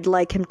 but I'd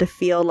like him to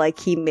feel like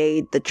he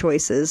made the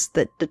choices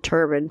that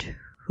determined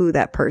who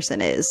that person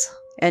is,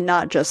 and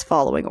not just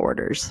following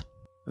orders.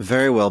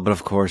 Very well, but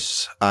of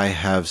course, I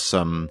have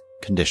some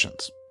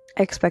conditions.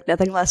 I expect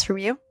nothing less from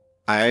you.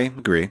 I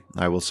agree.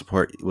 I will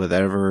support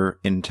whatever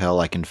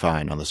intel I can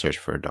find on the search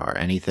for Adar.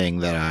 Anything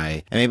that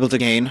I am able to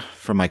gain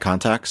from my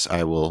contacts,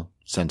 I will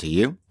send to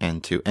you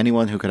and to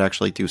anyone who could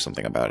actually do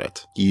something about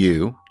it.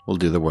 You will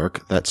do the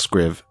work that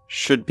Scriv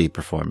should be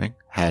performing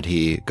had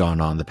he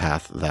gone on the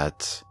path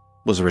that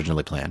was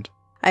originally planned.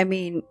 I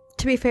mean,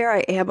 to be fair, I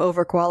am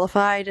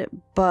overqualified,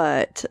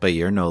 but... But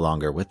you're no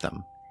longer with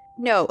them.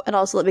 No, and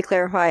also let me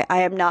clarify,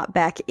 I am not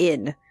back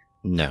in.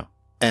 No.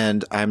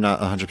 And I'm not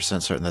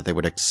 100% certain that they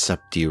would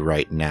accept you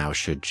right now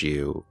should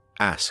you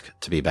ask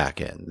to be back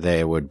in.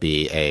 There would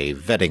be a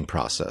vetting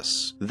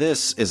process.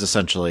 This is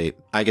essentially,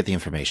 I get the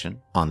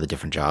information on the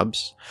different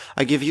jobs.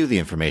 I give you the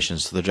information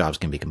so the jobs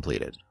can be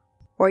completed.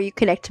 Or you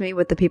connect me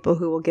with the people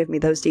who will give me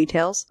those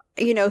details.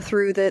 You know,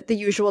 through the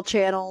usual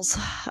channels.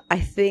 I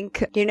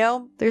think,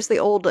 there's the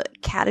old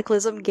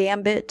Cataclysm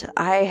Gambit.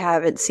 I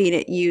haven't seen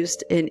it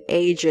used in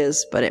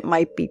ages, but it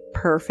might be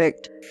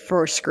perfect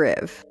for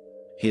Scriv.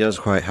 He does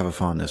quite have a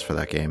fondness for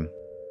that game.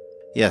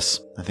 Yes,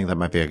 I think that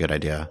might be a good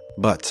idea.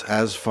 But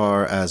as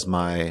far as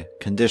my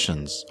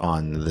conditions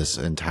on this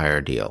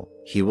entire deal,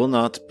 he will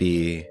not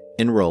be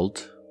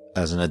enrolled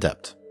as an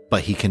adept,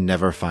 but he can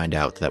never find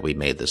out that we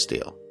made this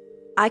deal.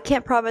 I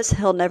can't promise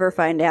he'll never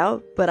find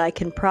out, but I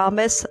can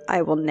promise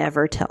I will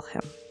never tell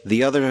him.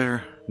 The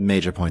other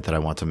major point that I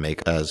want to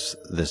make as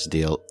this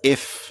deal,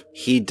 if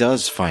he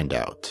does find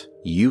out,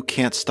 you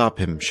can't stop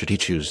him should he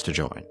choose to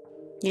join.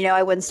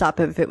 I wouldn't stop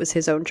him if it was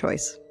his own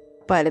choice.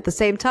 But at the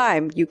same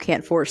time, you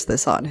can't force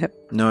this on him.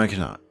 No, I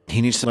cannot. He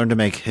needs to learn to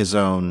make his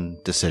own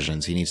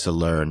decisions. He needs to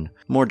learn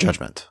more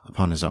judgment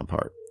upon his own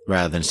part,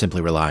 rather than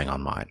simply relying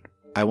on mine.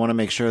 I want to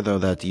make sure, though,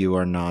 that you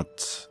are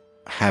not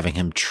having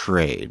him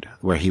trade,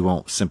 where he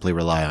won't simply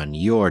rely on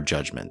your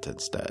judgment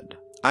instead.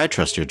 I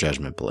trust your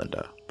judgment,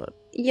 Belinda, but...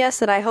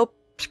 Yes, and I hope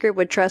Scrib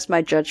would trust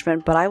my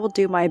judgment, but I will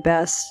do my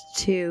best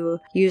to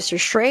use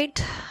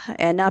restraint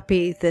and not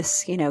be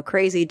this,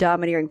 crazy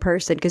domineering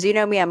person, because you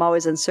know me, I'm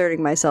always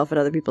inserting myself in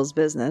other people's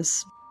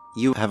business.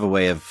 You have a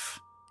way of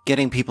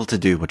getting people to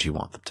do what you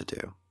want them to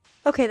do.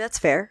 Okay, that's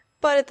fair.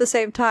 But at the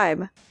same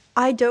time,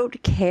 I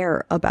don't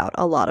care about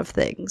a lot of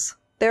things.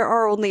 There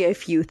are only a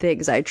few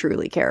things I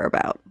truly care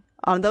about.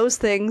 On those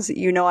things,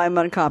 I'm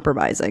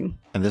uncompromising.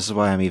 And this is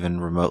why I'm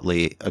even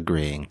remotely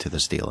agreeing to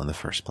this deal in the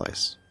first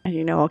place.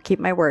 And I'll keep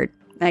my word.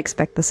 I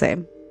expect the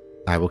same.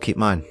 I will keep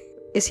mine.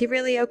 Is he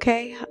really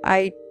okay?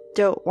 I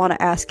don't want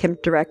to ask him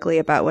directly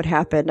about what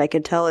happened. I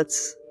can tell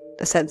it's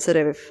a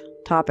sensitive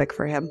topic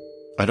for him.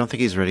 I don't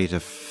think he's ready to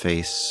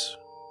face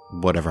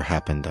whatever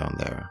happened down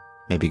there.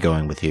 Maybe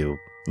going with you,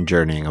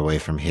 journeying away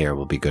from here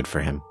will be good for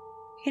him.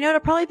 It'll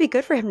probably be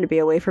good for him to be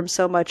away from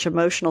so much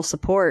emotional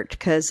support,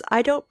 because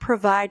I don't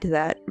provide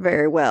that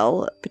very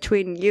well.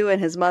 Between you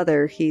and his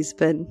mother, he's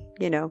been,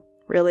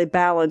 really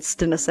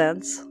balanced in a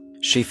sense.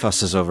 She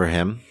fusses over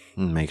him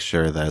and makes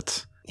sure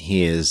that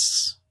he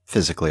is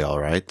physically all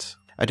right.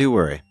 I do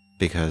worry,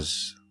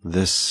 because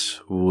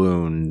this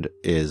wound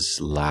is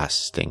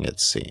lasting, it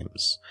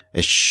seems.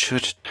 It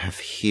should have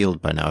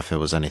healed by now if it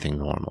was anything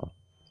normal.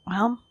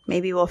 Well,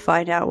 maybe we'll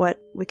find out what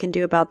we can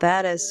do about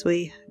that as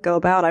we go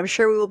about. I'm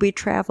sure we will be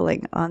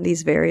traveling on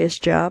these various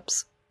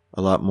jobs.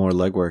 A lot more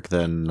legwork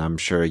than I'm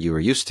sure you were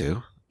used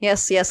to.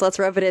 Yes, let's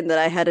rub it in that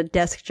I had a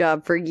desk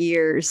job for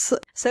years.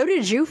 So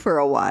did you for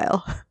a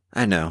while.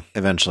 I know.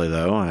 Eventually,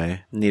 though,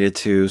 I needed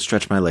to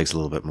stretch my legs a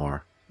little bit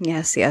more.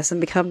 Yes,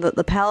 and become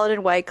the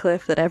paladin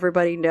Whitecliff that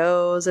everybody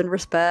knows and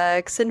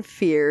respects and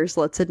fears,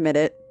 let's admit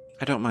it.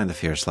 I don't mind the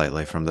fear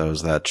slightly from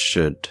those that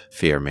should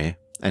fear me,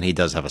 and he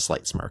does have a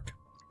slight smirk.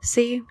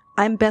 See,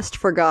 I'm best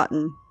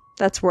forgotten.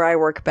 That's where I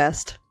work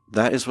best.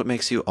 That is what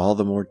makes you all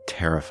the more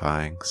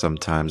terrifying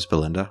sometimes,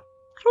 Belinda.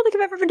 I don't think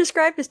I've ever been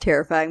described as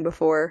terrifying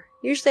before.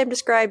 Usually I'm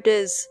described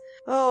as,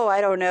 I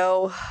don't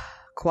know,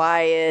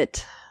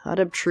 quiet,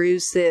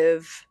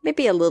 unobtrusive,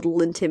 maybe a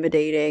little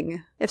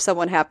intimidating, if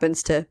someone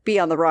happens to be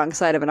on the wrong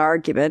side of an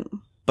argument.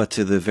 But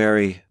to the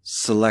very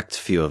select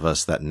few of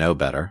us that know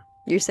better.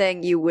 You're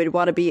saying you would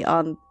want to be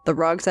on the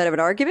wrong side of an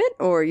argument,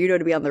 or you know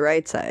to be on the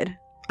right side?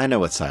 I know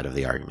what side of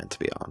the argument to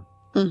be on.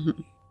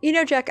 Mm-hmm. You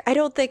know, Jack, I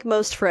don't think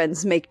most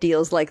friends make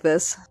deals like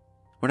this.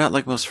 We're not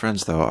like most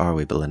friends, though, are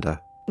we,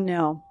 Belinda?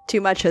 No.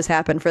 Too much has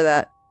happened for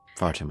that.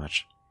 Far too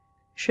much.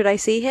 Should I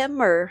see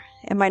him, or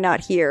am I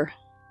not here?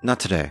 Not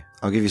today.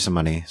 I'll give you some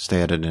money.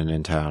 Stay at an inn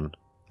in town.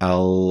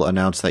 I'll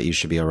announce that you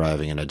should be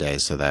arriving in a day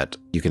so that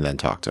you can then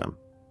talk to him.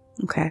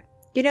 Okay.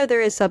 You know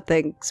there is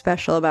something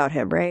special about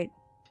him, right?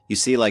 You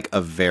see,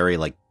 a very,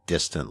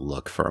 distant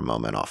look for a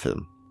moment off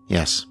him.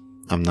 Yes.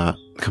 I'm not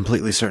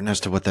completely certain as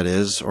to what that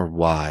is or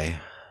why.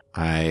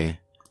 I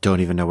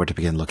don't even know where to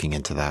begin looking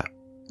into that.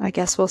 I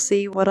guess we'll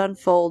see what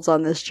unfolds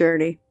on this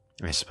journey.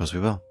 I suppose we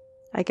will.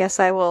 I guess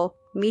I will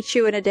meet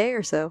you in a day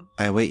or so.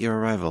 I await your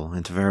arrival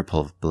into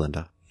Serviceable,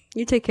 Belinda.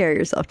 You take care of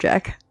yourself,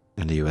 Jack.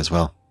 And to you as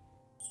well.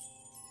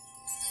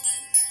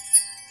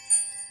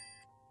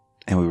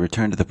 And we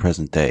return to the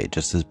present day,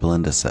 just as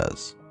Belinda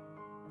says.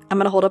 I'm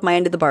going to hold up my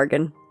end of the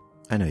bargain.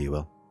 I know you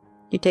will.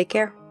 You take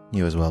care.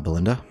 You as well,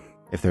 Belinda.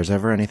 If there's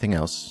ever anything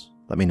else,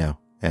 let me know,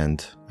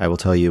 and I will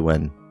tell you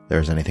when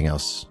there's anything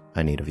else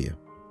I need of you.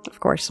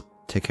 Of course.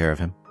 Take care of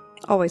him.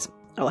 Always.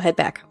 I'll head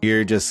back.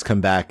 You just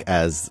come back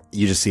as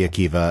you just see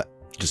Akiva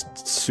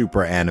just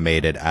super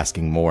animated,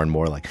 asking more and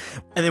more, And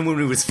then when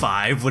we was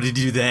 5, what did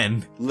you do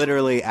then?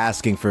 literally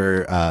asking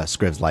for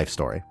Scriv's life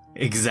story.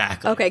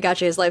 Exactly. Okay,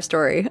 gotcha, his life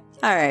story.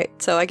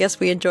 Alright, so I guess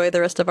we enjoy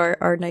the rest of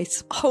our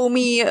nice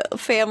homey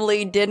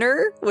family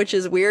dinner, which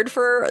is weird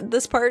for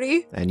this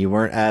party. And you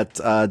weren't at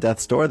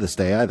Death's Door this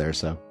day either,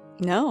 so.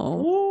 No.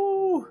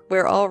 Ooh.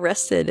 We're all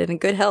rested and in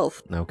good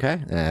health.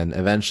 Okay, and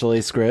eventually,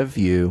 Scriv,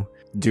 you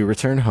do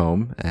return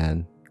home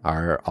and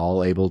are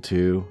all able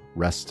to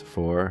rest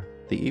for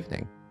the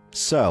evening.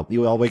 So,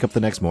 you all wake up the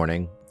next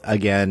morning.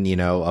 Again,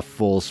 a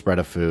full spread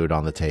of food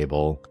on the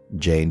table.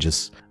 Jane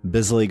just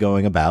busily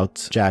going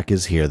about. Jack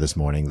is here this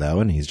morning, though,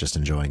 and he's just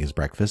enjoying his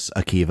breakfast.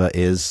 Akiva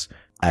is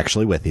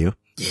actually with you.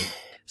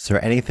 Is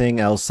there anything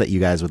else that you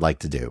guys would like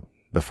to do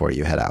before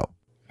you head out?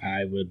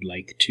 I would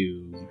like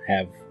to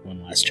have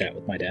one last chat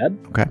with my dad.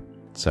 Okay.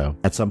 So,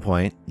 at some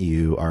point,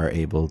 you are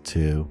able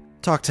to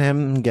talk to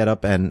him, get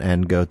up,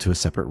 and go to a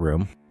separate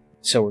room.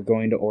 So we're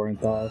going to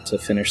Orenthal to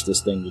finish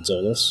this thing with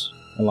Zolas.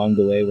 Along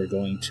the way, we're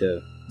going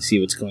to see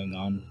what's going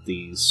on with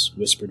these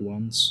whispered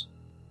ones.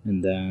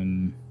 And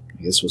then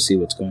I guess we'll see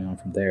what's going on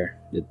from there.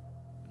 It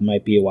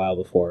might be a while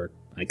before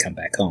I come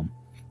back home.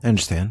 I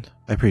understand.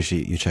 I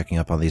appreciate you checking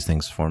up on these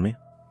things for me.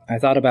 I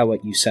thought about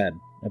what you said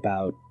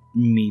about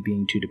me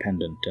being too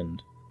dependent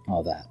and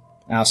all that.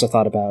 I also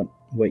thought about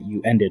what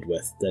you ended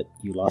with, that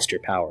you lost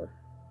your power.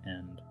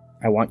 And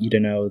I want you to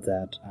know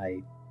that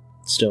I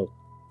still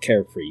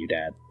care for you,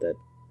 Dad, that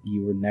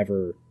you were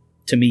never,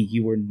 to me,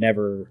 you were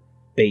never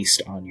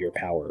based on your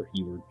power.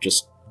 You were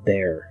just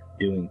there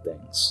doing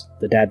things.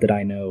 The dad that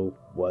I know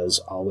was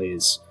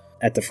always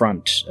at the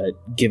front,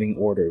 giving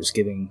orders,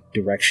 giving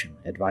direction,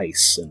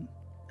 advice, and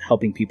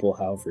helping people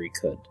however he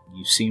could.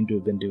 You seem to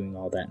have been doing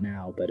all that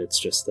now, but it's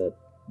just that,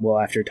 well,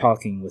 after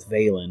talking with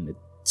Valen, it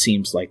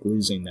seems like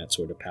losing that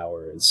sort of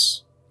power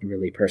is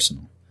really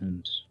personal,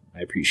 and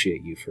I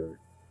appreciate you for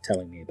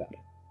telling me about it.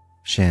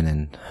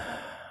 Shannon,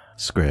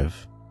 Scriv,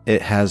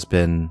 it has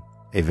been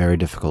a very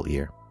difficult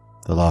year.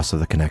 The loss of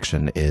the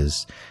connection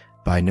is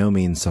by no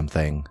means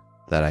something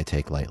that I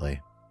take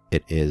lightly.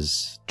 It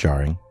is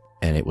jarring,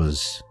 and it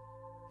was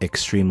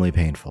extremely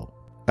painful.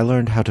 I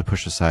learned how to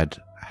push aside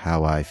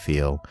how I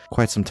feel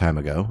quite some time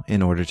ago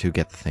in order to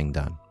get the thing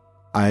done.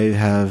 I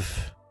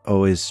have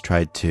always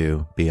tried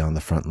to be on the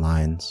front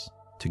lines,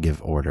 to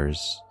give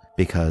orders,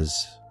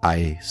 because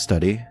I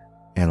study,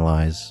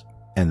 analyze,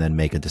 and then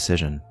make a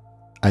decision.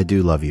 I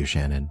do love you,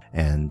 Shannon,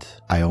 and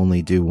I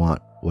only do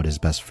want what is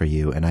best for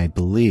you, and I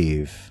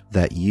believe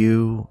that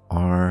you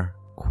are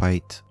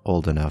quite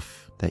old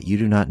enough that you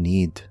do not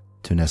need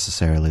to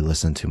necessarily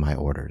listen to my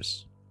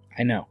orders.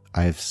 I know.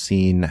 I've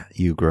seen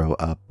you grow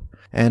up,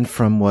 and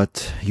from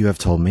what you have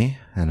told me,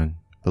 and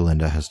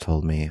Belinda has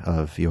told me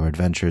of your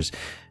adventures,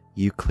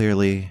 you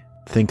clearly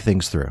think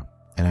things through,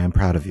 and I am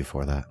proud of you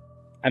for that.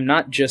 I'm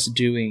not just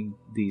doing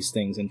these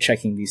things and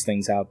checking these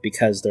things out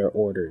because they're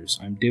orders.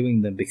 I'm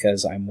doing them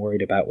because I'm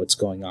worried about what's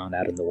going on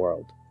out in the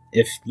world.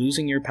 If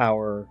losing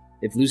power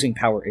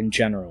in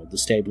general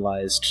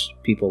destabilized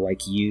people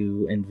like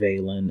you and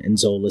Valen and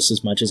Zolas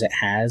as much as it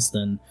has,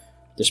 then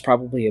there's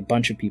probably a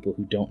bunch of people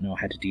who don't know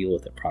how to deal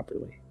with it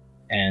properly.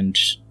 And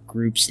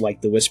groups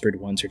like the Whispered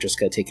Ones are just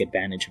going to take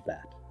advantage of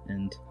that.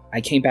 And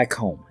I came back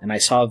home and I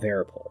saw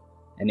Serviceable,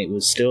 and it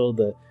was still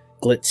the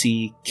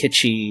glitzy,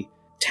 kitschy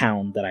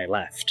town that I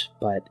left,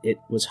 but it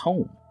was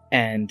home.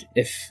 And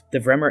if the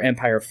Vremer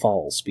Empire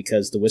falls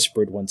because the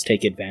Whispered Ones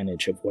take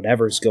advantage of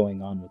whatever's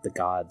going on with the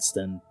gods,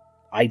 then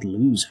I'd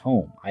lose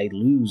home. I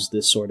lose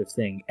this sort of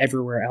thing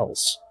everywhere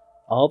else.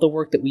 All the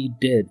work that we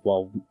did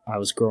while I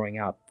was growing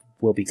up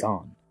will be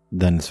gone.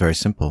 Then it's very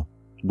simple.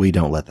 We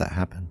don't let that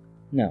happen.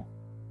 No,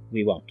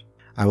 we won't.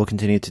 I will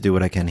continue to do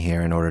what I can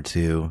here in order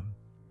to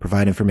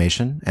provide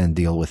information and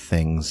deal with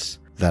things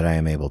that I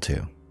am able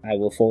to. I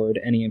will forward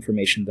any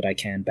information that I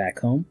can back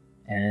home,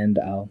 and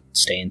I'll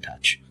stay in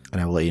touch. And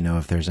I will let you know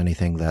if there's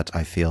anything that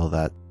I feel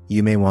that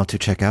you may want to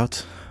check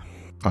out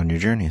on your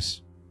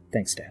journeys.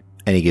 Thanks, Dad.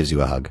 And he gives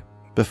you a hug.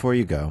 Before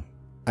you go,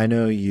 I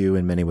know you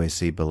in many ways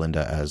see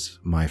Belinda as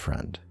my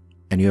friend,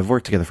 and you have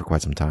worked together for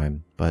quite some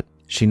time, but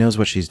she knows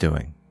what she's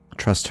doing.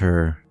 Trust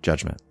her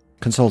judgment.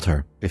 Consult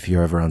her if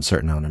you're ever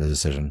uncertain on a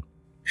decision.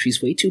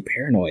 She's way too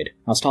paranoid.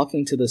 I was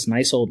talking to this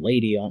nice old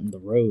lady on the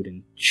road,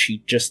 and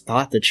she just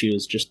thought that she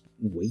was just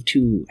way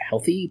too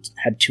healthy,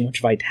 had too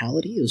much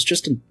vitality. It was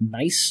just a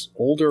nice,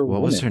 older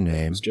woman. What was her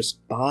name? It was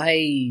just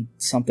by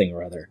something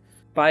or other.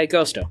 By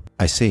Ghosto.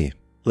 I see.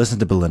 Listen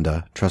to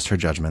Belinda. Trust her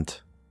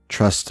judgment.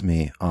 Trust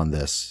me on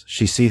this.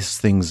 She sees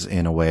things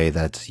in a way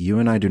that you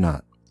and I do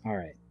not. All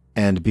right.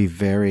 And be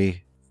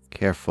very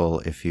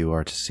careful if you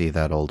are to see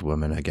that old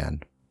woman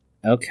again.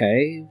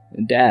 Okay.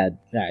 Dad,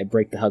 I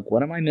break the hug.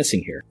 What am I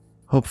missing here?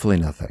 Hopefully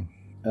nothing.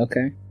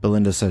 Okay.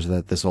 Belinda says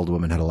that this old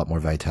woman had a lot more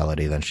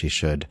vitality than she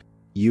should.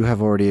 You have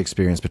already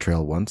experienced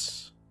betrayal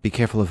once. Be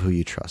careful of who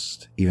you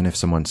trust, even if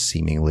someone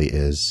seemingly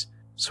is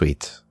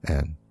sweet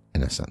and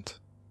innocent.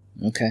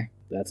 Okay.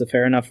 That's a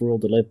fair enough rule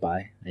to live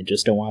by. I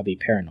just don't want to be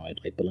paranoid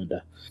like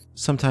Belinda.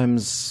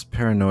 Sometimes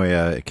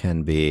paranoia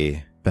can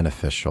be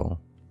beneficial.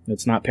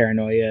 It's not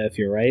paranoia if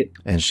you're right.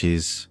 And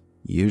she's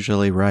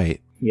usually right.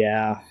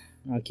 Yeah,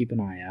 I'll keep an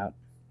eye out.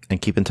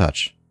 And keep in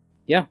touch.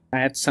 Yeah,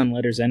 I have to send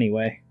letters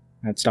anyway.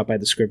 I have to stop by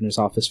the Scrivener's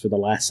office for the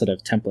last set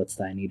of templates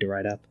that I need to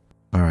write up.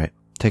 All right.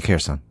 Take care,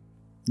 son.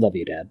 Love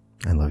you, Dad.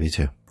 I love you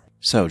too.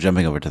 So,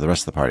 jumping over to the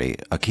rest of the party,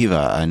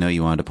 Akiva, I know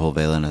you wanted to pull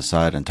Valen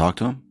aside and talk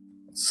to him?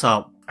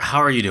 So, how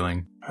are you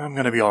doing? I'm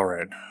gonna be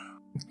alright.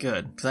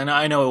 Good. Because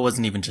I know it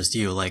wasn't even just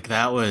you. Like,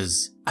 that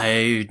was...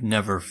 I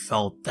never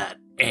felt that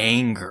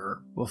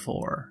anger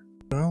before.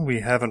 Well,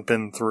 we haven't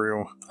been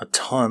through a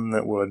ton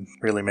that would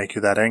really make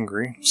you that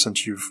angry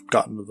since you've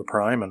gotten to the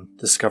Prime and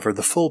discovered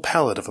the full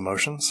palette of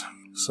emotions.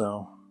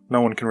 So,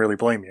 no one can really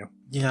blame you.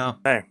 Yeah.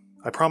 Hey,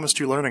 I promised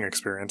you learning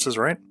experiences,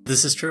 right?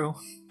 This is true.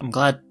 I'm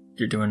glad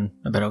you're doing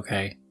a bit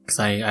okay. Because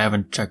I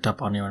haven't checked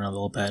up on you in a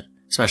little bit.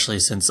 Especially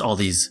since all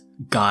these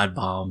god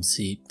bombs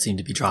seem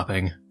to be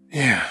dropping.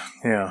 Yeah.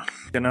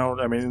 You know,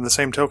 I mean, in the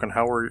same token,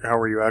 how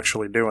were you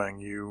actually doing?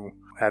 You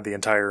had the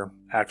entire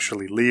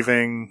actually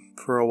leaving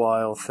for a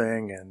while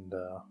thing, and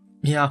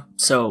Yeah,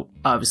 so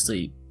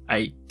obviously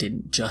I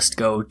didn't just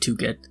go to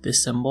get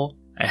this symbol.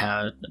 I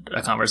had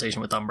a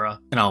conversation with Umbra,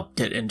 and I'll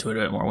get into it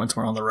a bit more once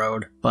we're on the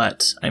road.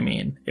 But, I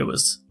mean, it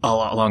was a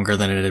lot longer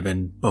than it had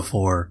been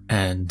before,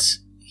 and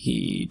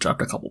he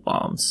dropped a couple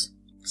bombs.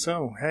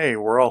 So, hey,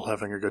 we're all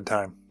having a good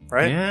time,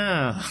 right?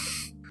 Yeah.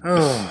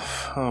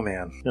 Oh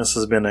man. This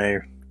has been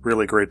a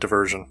really great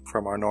diversion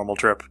from our normal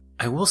trip.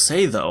 I will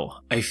say, though,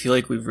 I feel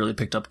like we've really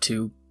picked up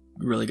two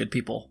really good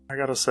people. I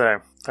gotta say,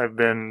 I've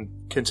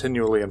been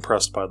continually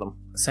impressed by them.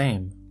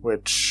 Same.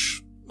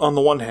 Which, on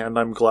the one hand,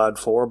 I'm glad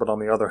for, but on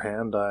the other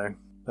hand, I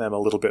am a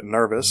little bit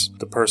nervous.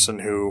 The person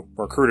who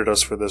recruited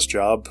us for this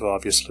job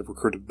obviously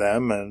recruited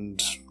them,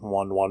 and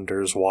one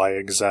wonders why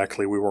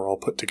exactly we were all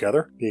put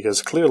together.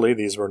 Because clearly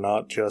these were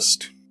not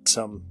just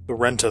some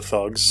rent-a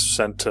thugs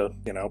sent to,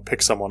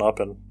 pick someone up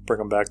and bring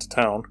them back to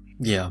town.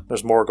 Yeah.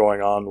 There's more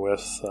going on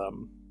with,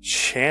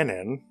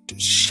 Shannon.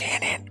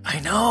 Shannon. I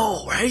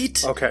know,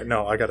 right? Okay,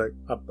 no,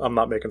 I'm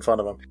not making fun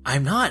of him.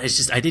 I'm not. It's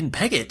just I didn't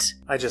peg it.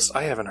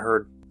 I haven't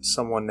heard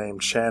someone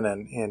named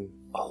Shannon in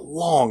a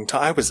long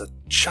time. I was a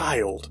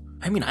child.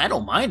 I mean, I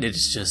don't mind it.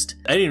 It's just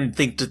I didn't even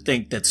think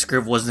that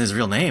Scriv wasn't his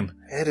real name.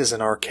 It is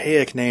an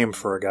archaic name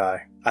for a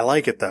guy. I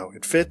like it, though.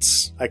 It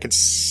fits. I can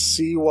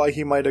see why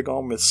he might have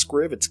gone with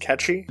Scriv. It's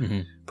catchy.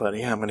 Mm-hmm. But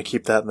yeah, I'm going to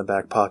keep that in the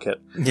back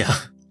pocket. Yeah.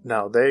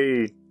 Now,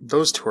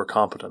 those two are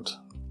competent.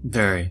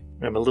 Very.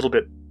 I'm a little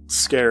bit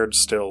scared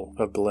still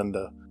of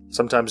Belinda.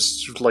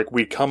 Sometimes,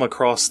 we come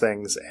across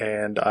things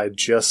and I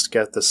just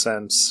get the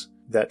sense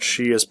that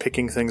she is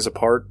picking things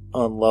apart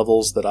on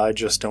levels that I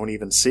just don't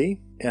even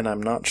see, and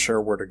I'm not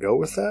sure where to go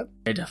with that.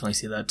 I definitely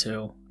see that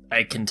too.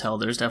 I can tell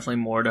there's definitely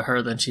more to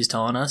her than she's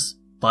telling us,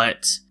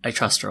 but I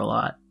trust her a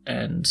lot,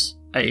 and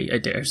I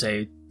dare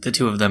say the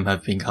two of them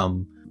have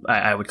become,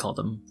 I would call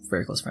them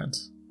very close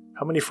friends.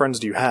 How many friends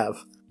do you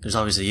have? There's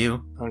obviously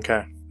you.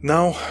 Okay.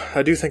 No,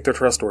 I do think they're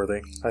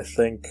trustworthy. I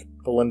think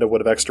Belinda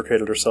would have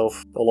extricated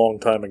herself a long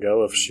time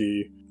ago if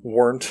she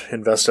weren't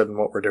invested in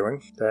what we're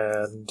doing,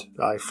 and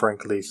I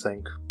frankly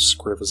think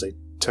Scriv is a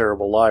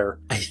terrible liar.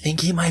 I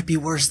think he might be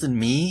worse than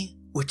me,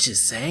 which is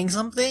saying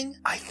something?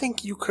 I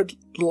think you could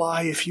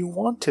lie if you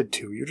wanted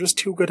to. You're just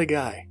too good a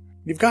guy.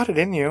 You've got it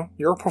in you.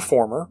 You're a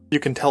performer. You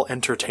can tell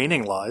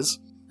entertaining lies.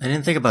 I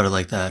didn't think about it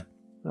like that.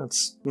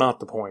 That's not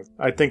the point.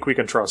 I think we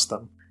can trust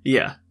them.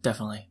 Yeah,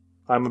 definitely.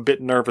 I'm a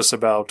bit nervous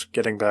about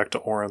getting back to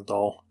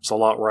Orenthal. There's a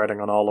lot riding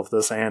on all of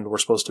this, and we're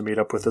supposed to meet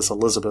up with this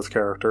Elizabeth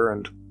character,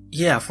 and...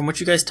 Yeah, from what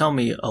you guys tell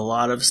me, a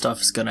lot of stuff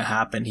is going to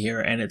happen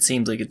here, and it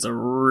seems like it's a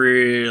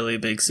really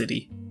big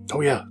city. Oh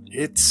yeah,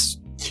 it's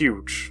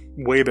huge.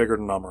 Way bigger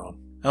than Amaran.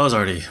 That was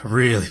already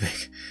really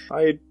big.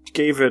 I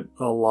gave it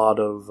a lot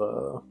of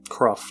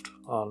cruft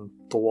on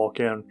the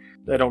walk-in.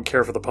 I don't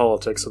care for the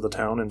politics of the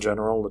town in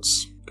general.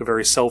 It's a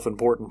very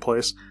self-important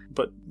place.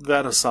 But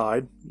that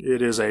aside,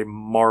 it is a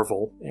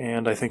marvel,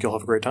 and I think you'll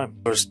have a great time.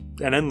 There's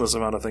an endless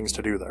amount of things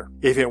to do there.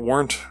 If it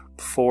weren't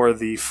for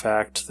the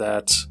fact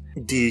that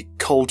the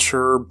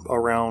culture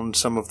around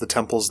some of the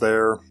temples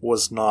there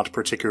was not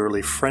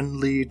particularly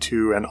friendly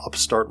to an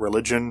upstart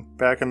religion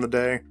back in the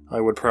day,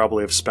 I would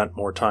probably have spent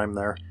more time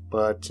there.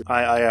 But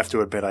I have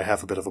to admit I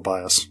have a bit of a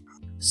bias.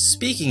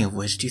 Speaking of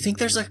which, do you think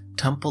there's a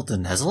temple to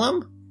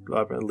Neslim?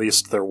 At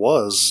least there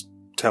was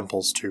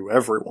temples to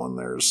everyone.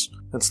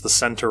 It's the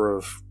center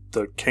of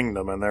the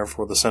kingdom and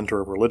therefore the center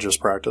of religious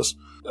practice.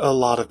 A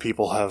lot of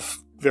people have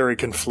very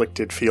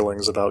conflicted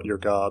feelings about your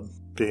god,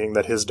 being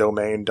that his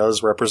domain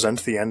does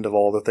represent the end of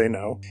all that they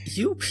know.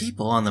 You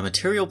people on the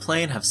material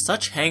plane have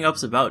such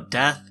hang-ups about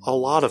death. A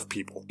lot of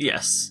people.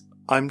 Yes.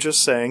 I'm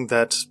just saying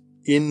that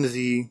in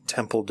the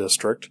temple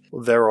district,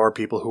 there are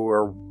people who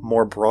are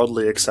more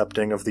broadly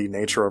accepting of the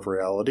nature of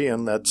reality,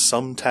 and that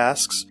some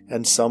tasks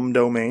and some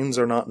domains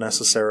are not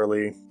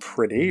necessarily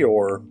pretty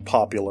or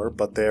popular,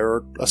 but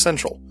they're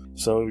essential.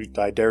 So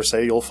I dare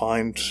say you'll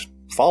find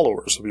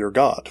followers of your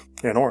god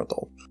in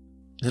Orenthal.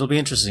 It'll be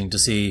interesting to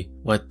see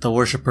what the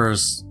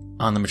worshippers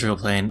on the material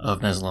plane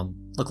of Neslim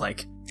look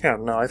like. Yeah,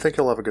 no, I think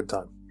you'll have a good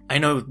time. I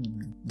know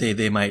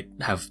they might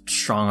have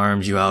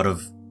strong-armed you out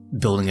of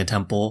building a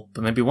temple,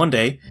 but maybe one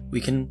day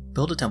we can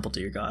build a temple to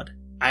your god.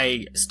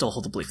 I still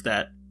hold the belief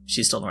that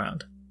she's still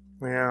around.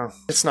 Yeah,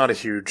 it's not a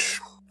huge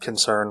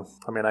concern.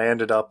 I mean, I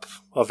ended up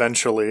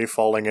eventually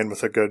falling in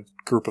with a good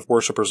group of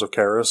worshippers of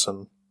Karis,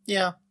 and...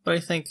 Yeah, but I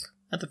think,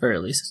 at the very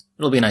least,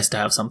 it'll be nice to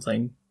have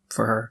something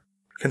for her.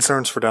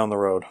 Concerns for down the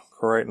road.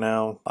 For right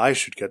now, I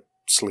should get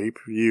sleep.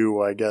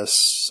 You, I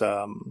guess,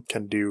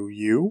 can do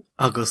you.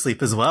 I'll go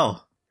sleep as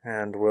well.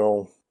 And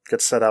we'll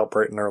get set out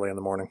bright and early in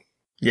the morning.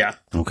 Yeah.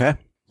 Okay.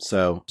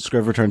 So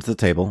Scriv returns to the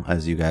table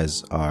as you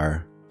guys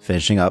are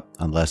finishing up.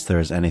 Unless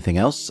there's anything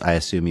else, I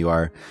assume you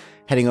are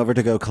heading over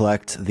to go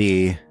collect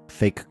the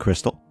fake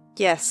crystal.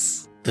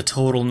 Yes. The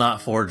total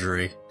not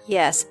forgery.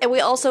 Yes. And we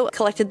also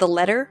collected the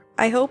letter,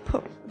 I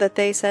hope, that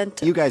they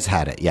sent. You guys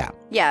had it, yeah.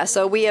 Yeah,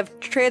 so we have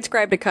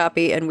transcribed a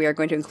copy, and we are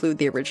going to include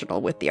the original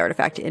with the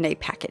artifact in a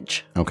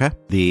package. Okay.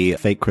 The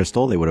fake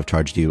crystal, they would have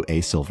charged you a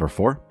silver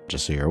for,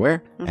 just so you're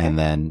aware. Okay. And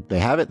then they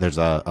have it. There's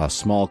a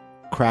small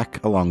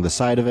crack along the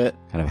side of it,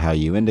 kind of how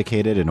you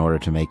indicated, in order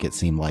to make it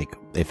seem like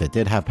if it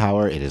did have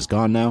power, it is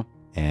gone now.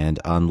 And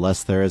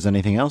unless there is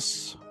anything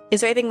else... Is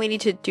there anything we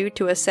need to do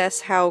to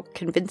assess how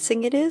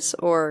convincing it is,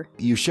 or...?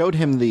 You showed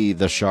him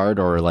the shard,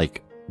 or,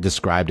 like,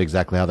 described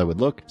exactly how that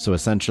would look. So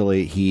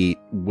essentially, he,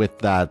 with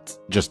that,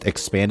 just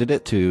expanded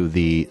it to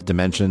the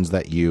dimensions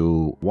that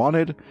you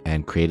wanted,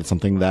 and created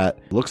something that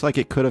looks like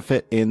it could have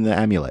fit in the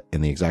amulet,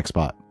 in the exact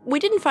spot. We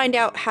didn't find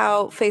out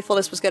how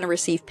Faithfulness was going to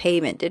receive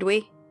payment, did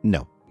we?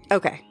 No.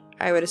 Okay.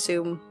 I would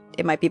assume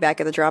it might be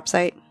back at the drop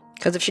site.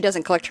 Because if she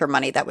doesn't collect her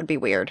money, that would be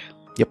weird.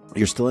 Yep.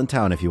 You're still in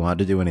town if you want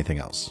to do anything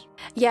else.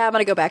 Yeah, I'm going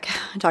to go back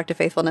and talk to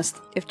Faithfulness.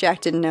 If Jack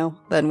didn't know,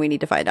 then we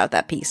need to find out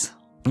that piece.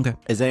 Okay.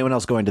 Is anyone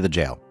else going to the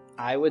jail?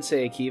 I would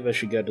say Akiva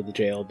should go to the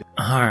jail.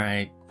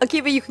 Alright.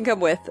 Akiva, you can come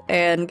with,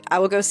 and I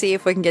will go see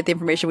if we can get the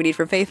information we need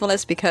from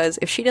Faithfulness, because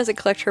if she doesn't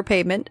collect her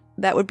payment,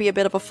 that would be a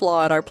bit of a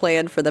flaw in our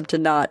plan for them to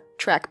not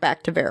track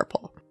back to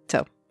Veripol.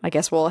 So, I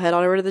guess we'll head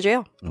on over to the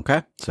jail.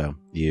 Okay. So,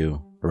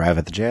 you arrive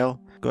at the jail.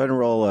 Go ahead and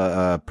roll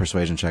a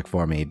persuasion check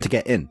for me to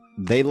get in.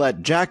 They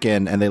let Jack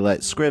in, and they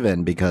let Scriv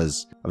in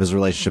because of his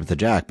relationship to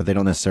Jack, but they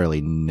don't necessarily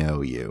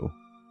know you.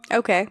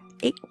 Okay.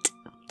 8.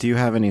 Do you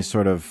have any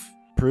sort of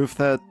proof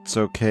that's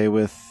okay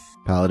with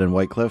Paladin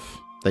Whitecliff?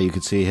 That you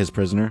could see his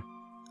prisoner?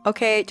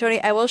 Okay,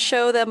 Tony, I will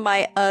show them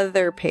my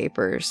other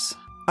papers.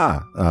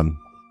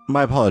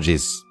 My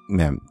apologies,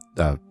 ma'am.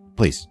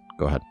 Please,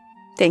 go ahead.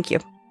 Thank you.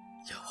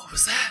 Yo, what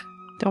was that?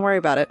 Don't worry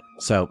about it.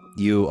 So,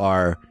 you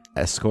are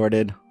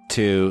escorted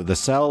to the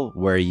cell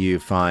where you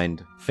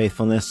find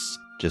Faithfulness,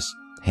 just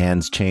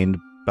hands chained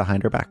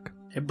behind her back.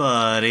 Hey,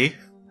 buddy.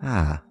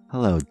 Ah,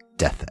 hello,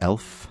 Death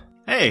Elf.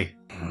 Hey.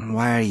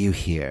 Why are you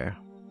here?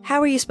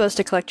 How are you supposed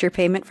to collect your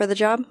payment for the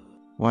job?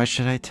 Why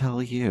should I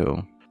tell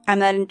you? I'm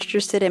not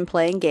interested in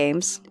playing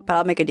games, but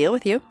I'll make a deal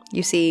with you.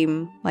 You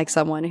seem like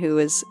someone who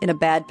is in a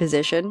bad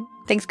position.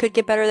 Things could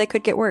get better, they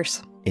could get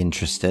worse.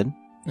 Interested?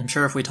 I'm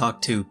sure if we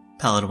talk to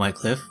Paladin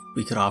Whitecliff,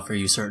 we could offer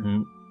you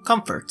certain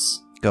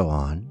comforts. Go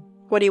on.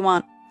 What do you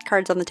want?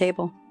 Cards on the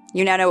table.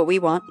 You now know what we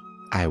want.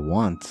 I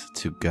want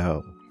to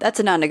go. That's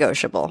a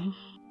non-negotiable.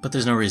 But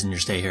there's no reason your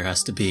stay here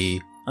has to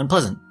be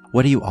unpleasant.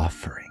 What are you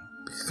offering?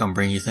 We could come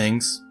bring you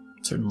things,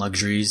 certain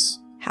luxuries.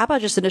 How about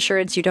just an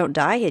assurance you don't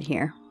die in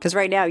here? Because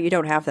right now, you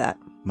don't have that.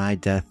 My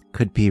death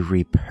could be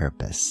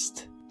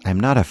repurposed I'm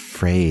not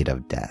afraid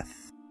of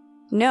death.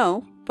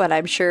 No, but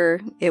I'm sure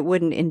it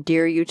wouldn't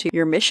endear you to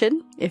your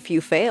mission if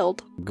you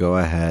failed. Go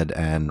ahead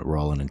and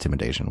roll an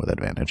intimidation with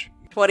advantage.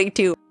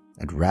 22.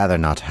 I'd rather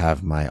not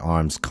have my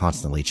arms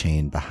constantly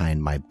chained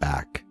behind my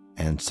back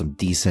and some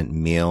decent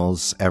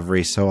meals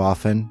every so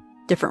often.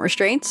 Different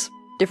restraints,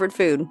 different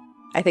food.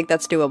 I think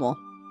that's doable.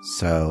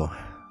 So,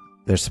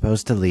 they're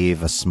supposed to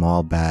leave a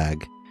small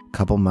bag a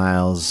couple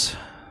miles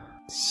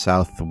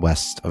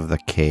southwest of the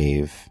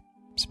cave.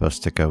 I'm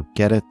supposed to go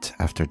get it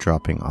after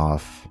dropping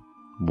off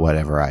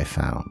whatever I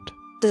found.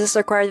 Does this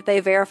require that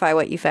they verify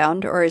what you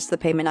found, or is the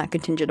payment not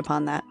contingent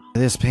upon that?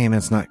 This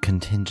payment's not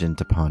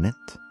contingent upon it.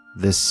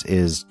 This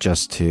is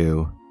just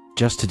to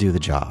do the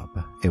job.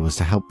 It was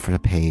to help to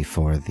pay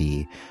for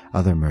the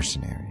other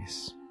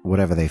mercenaries.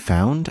 Whatever they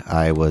found,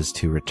 I was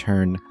to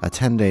return a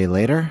 10-day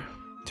later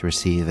to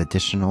receive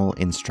additional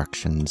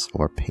instructions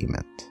or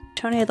payment.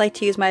 Tony, I'd like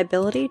to use my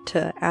ability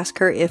to ask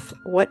her if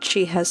what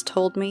she has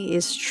told me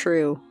is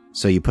true.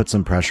 So you put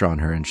some pressure on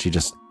her and she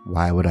just,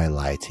 why would I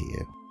lie to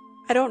you?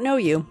 I don't know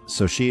you.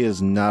 So she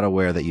is not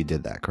aware that you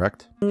did that,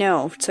 correct?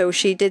 No, so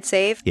she did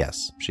save?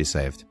 Yes, she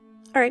saved.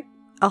 All right,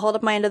 I'll hold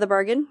up my end of the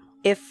bargain.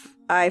 If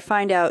I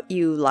find out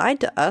you lied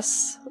to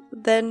us,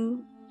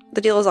 then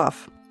the deal is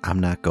off. I'm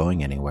not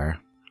going anywhere.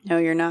 No,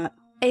 you're not.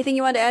 Anything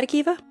you want to add,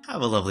 Akiva?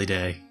 Have a lovely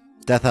day.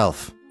 Death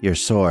Elf, your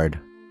sword.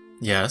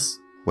 Yes?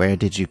 Where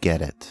did you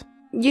get it?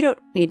 You don't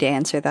need to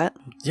answer that.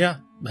 Yeah,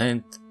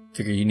 I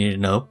figure you need to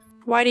know.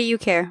 Why do you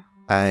care?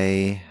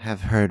 I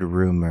have heard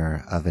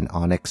rumor of an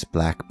onyx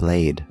black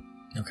blade.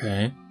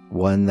 Okay.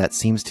 One that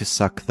seems to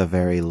suck the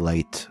very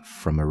light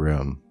from a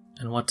room.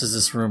 And what does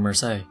this rumor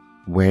say?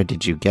 Where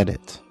did you get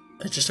it?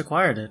 I just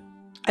acquired it.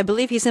 I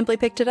believe he simply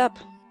picked it up.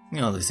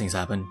 You know, these things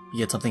happen. You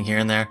get something here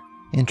and there.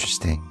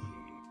 Interesting.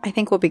 I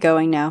think we'll be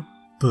going now.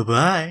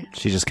 Bye-bye.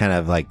 She just kind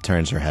of like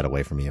turns her head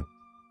away from you.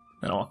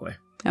 And I'll walk away.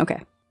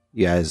 Okay.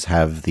 You guys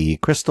have the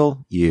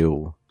crystal.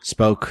 You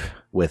spoke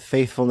with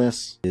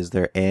faithfulness. Is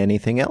there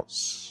anything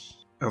else?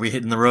 Are we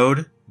hitting the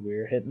road?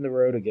 We're hitting the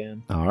road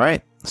again. All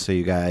right. So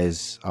you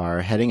guys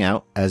are heading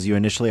out. As you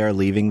initially are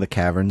leaving the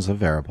caverns of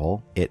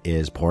Veripol, it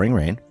is pouring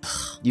rain.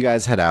 You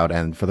guys head out,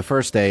 and for the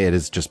first day, it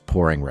is just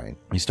pouring rain.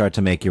 You start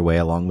to make your way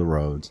along the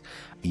roads.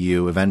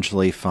 You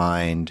eventually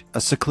find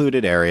a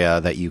secluded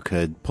area that you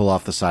could pull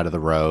off the side of the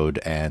road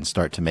and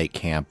start to make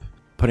camp.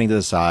 Putting to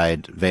the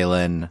side,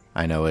 Valen,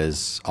 I know,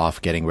 is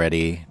off getting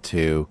ready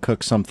to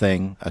cook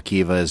something.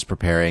 Akiva is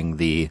preparing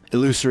the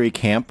illusory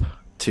camp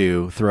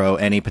to throw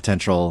any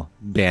potential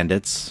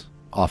bandits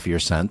off your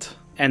scent.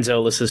 And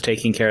Zolas is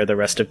taking care of the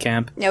rest of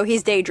camp. No,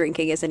 he's day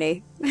drinking, isn't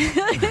he?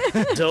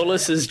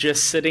 Zolas is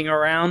just sitting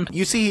around.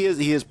 You see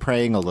he is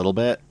praying a little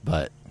bit,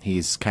 but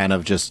he's kind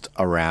of just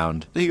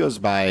around. He goes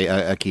by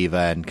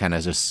Akiva and kind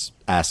of just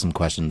asks some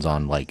questions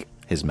on, like,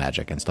 his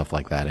magic and stuff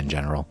like that in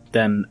general.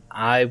 Then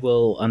I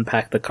will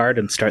unpack the cart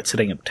and start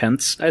setting up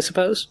tents, I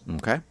suppose.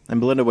 Okay. And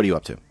Belinda, what are you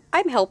up to?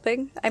 I'm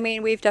helping. I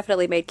mean, we've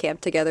definitely made camp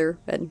together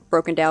and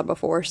broken down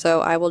before, so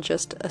I will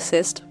just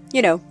assist,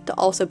 to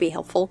also be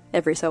helpful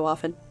every so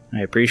often. I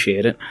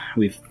appreciate it.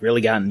 We've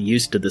really gotten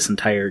used to this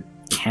entire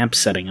camp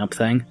setting up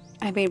thing.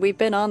 I mean, we've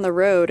been on the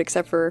road,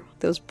 except for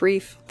those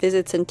brief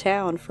visits in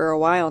town, for a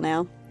while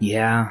now.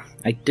 Yeah,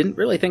 I didn't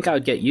really think I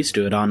would get used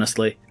to it,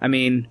 honestly. I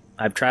mean,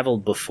 I've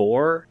traveled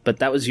before, but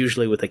that was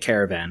usually with a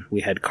caravan. We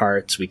had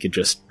carts, we could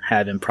just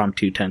have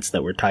impromptu tents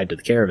that were tied to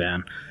the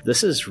caravan.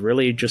 This is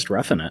really just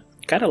roughing it.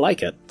 Kinda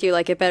like it. Do you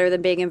like it better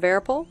than being in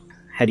Veripol?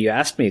 Had you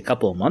asked me a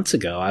couple of months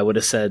ago, I would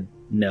have said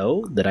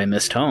no, that I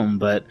missed home,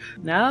 but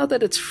now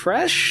that it's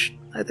fresh,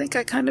 I think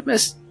I kind of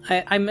missed...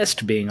 I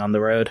missed being on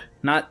the road.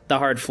 Not the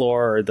hard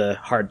floor or the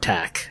hard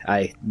tack.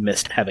 I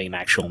missed having an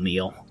actual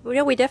meal.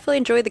 Well, we definitely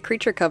enjoyed the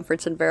creature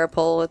comforts in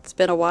Veripol. It's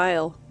been a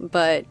while,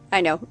 but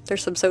I know,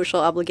 there's some social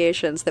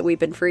obligations that we've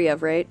been free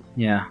of, right?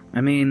 Yeah, I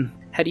mean,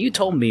 had you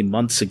told me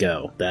months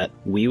ago that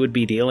we would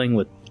be dealing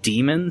with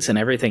demons and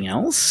everything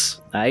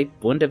else, I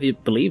wouldn't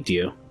have believed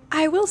you.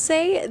 I will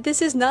say,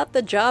 this is not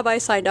the job I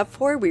signed up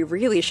for. We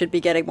really should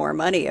be getting more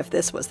money if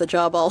this was the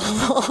job all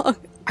along.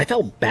 I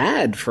felt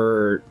bad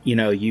for,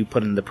 you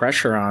putting the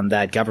pressure on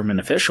that government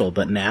official,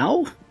 but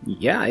now,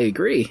 yeah, I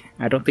agree.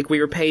 I don't think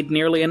we were paid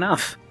nearly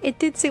enough. It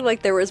did seem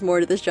like there was more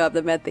to this job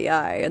than met the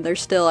eye, and there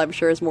still, I'm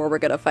sure, is more we're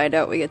going to find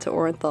out when we get to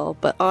Orenthal.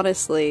 But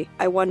honestly,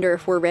 I wonder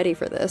if we're ready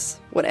for this.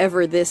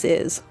 Whatever this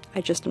is.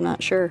 I just am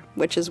not sure,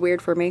 which is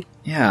weird for me.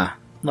 Yeah,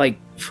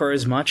 for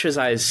as much as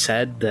I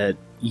said that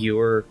you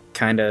were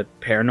kind of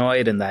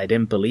paranoid and that I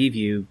didn't believe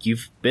you,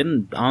 you've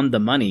been on the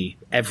money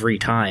every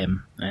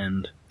time.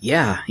 And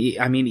yeah,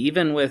 I mean,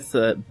 even with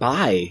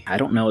Bai, I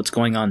don't know what's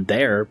going on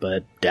there,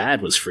 but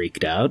Dad was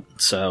freaked out,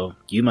 so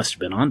you must have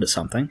been onto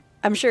something.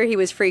 I'm sure he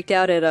was freaked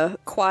out in a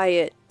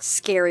quiet,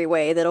 scary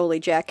way that only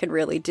Jack can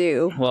really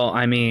do. Well,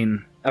 I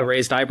mean, a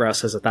raised eyebrow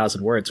says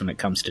 1,000 words when it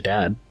comes to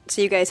Dad.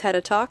 So you guys had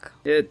a talk?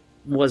 It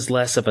was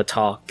less of a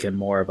talk and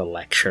more of a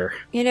lecture.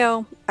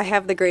 I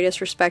have the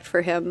greatest respect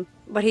for him,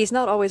 but he's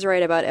not always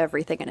right about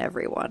everything and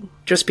everyone.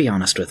 Just be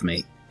honest with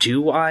me.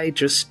 Do I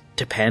just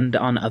depend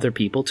on other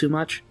people too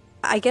much?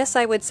 I guess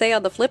I would say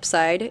on the flip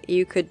side,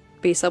 you could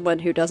be someone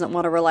who doesn't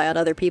want to rely on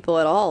other people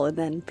at all, and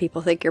then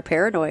people think you're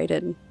paranoid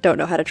and don't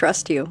know how to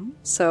trust you.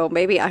 So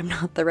maybe I'm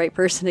not the right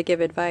person to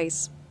give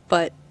advice,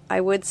 but I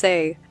would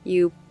say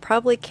you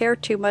probably care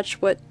too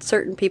much what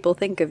certain people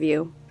think of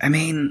you. I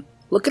mean,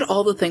 look at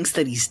all the things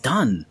that he's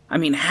done. I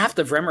mean, half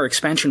the Vremer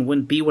expansion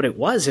wouldn't be what it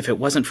was if it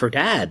wasn't for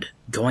Dad.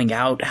 Going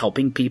out,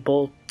 helping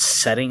people,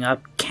 setting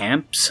up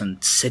camps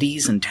and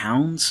cities and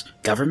towns,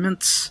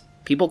 governments,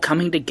 people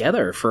coming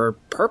together for a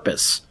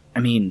purpose. I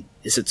mean,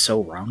 is it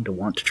so wrong to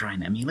want to try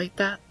and emulate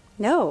that?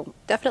 No,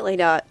 definitely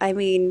not. I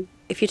mean,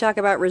 if you talk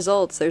about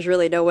results, there's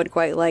really no one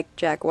quite like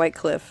Jack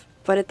Whitecliffe.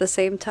 But at the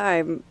same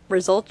time,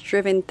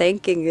 results-driven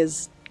thinking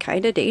is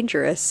kind of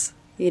dangerous,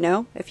 you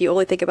know? If you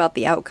only think about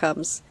the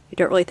outcomes, you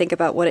don't really think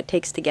about what it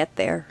takes to get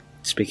there.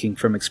 Speaking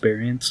from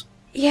experience?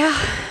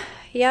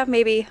 Yeah,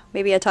 maybe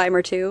a time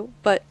or two.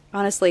 But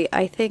honestly,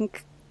 I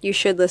think you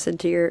should listen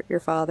to your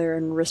father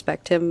and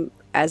respect him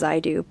as I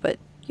do. But,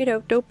 you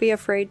know, don't be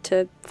afraid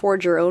to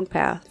forge your own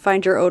path.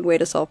 Find your own way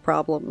to solve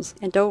problems.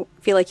 And don't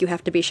feel like you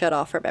have to be shut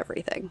off from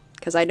everything.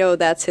 Because I know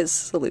that's his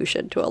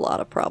solution to a lot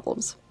of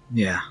problems.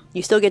 Yeah.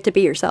 You still get to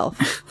be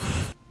yourself.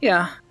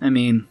 Yeah, I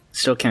mean,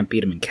 still can't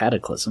beat him in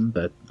Cataclysm,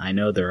 but I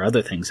know there are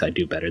other things I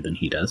do better than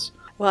he does.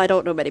 Well, I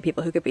don't know many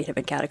people who could beat him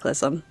in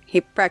Cataclysm. He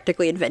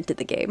practically invented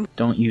the game.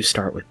 Don't you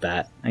start with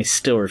that. I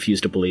still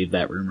refuse to believe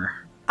that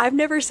rumor. I've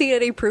never seen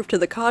any proof to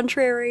the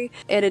contrary,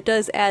 and it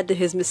does add to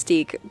his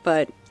mystique,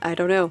 but I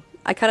don't know.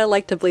 I kind of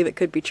like to believe it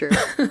could be true.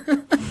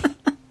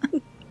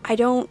 I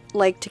don't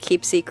like to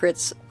keep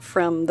secrets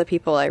from the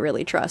people I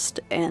really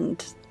trust,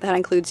 and that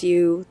includes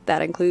you,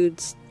 that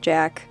includes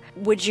Jack.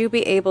 Would you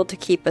be able to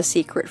keep a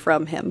secret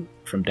from him?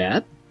 From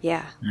Dad?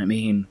 Yeah. I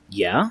mean,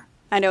 yeah.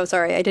 I know,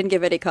 sorry, I didn't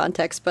give any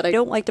context, but I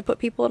don't like to put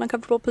people in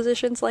uncomfortable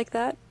positions like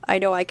that. I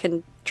know I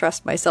can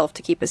trust myself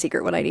to keep a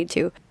secret when I need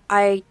to.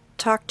 I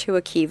talked to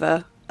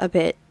Akiva a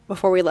bit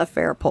before we left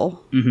Veripol.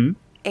 Mm-hmm.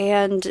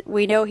 And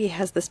we know he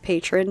has this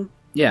patron.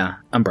 Yeah,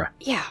 Umbra.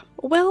 Yeah.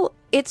 Well,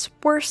 it's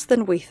worse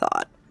than we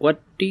thought.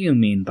 What do you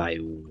mean by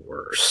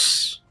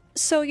worse?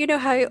 So, you know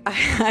how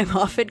I'm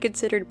often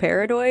considered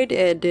paranoid,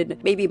 and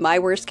in maybe my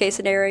worst case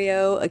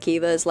scenario,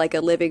 Akiva is like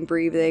a living,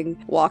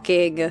 breathing,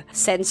 walking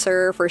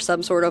sensor for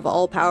some sort of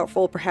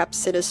all-powerful, perhaps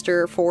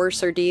sinister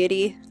force or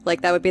deity?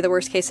 Like, that would be the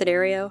worst case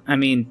scenario? I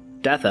mean,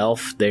 Death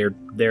Elf,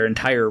 their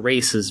entire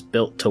race is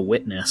built to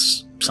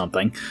witness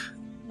something.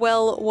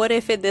 Well, what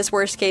if in this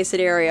worst case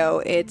scenario,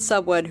 it's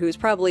someone who's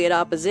probably in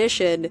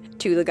opposition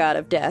to the god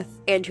of death,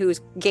 and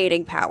who's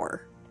gaining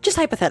power? Just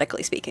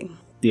hypothetically speaking.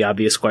 The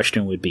obvious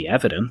question would be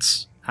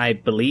evidence. I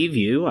believe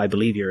you. I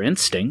believe your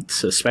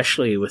instincts,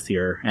 especially with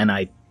your... And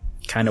I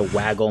kind of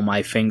waggle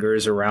my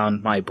fingers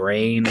around my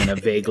brain in a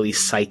vaguely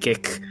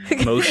psychic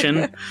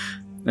motion,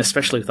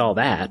 especially with all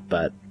that,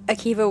 but...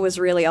 Akiva was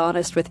really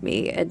honest with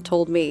me and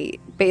told me,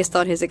 based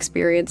on his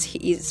experience,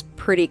 he's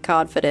pretty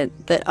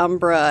confident that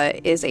Umbra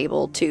is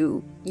able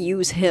to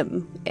use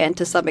him and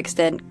to some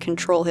extent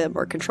control him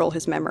or control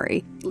his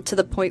memory, to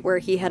the point where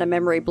he had a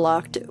memory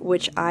blocked,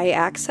 which I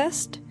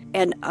accessed.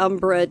 And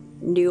Umbra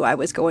knew I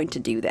was going to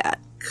do that.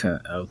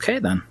 Okay,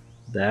 then.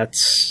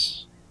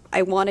 That's...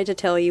 I wanted to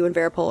tell you in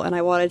Veripol, and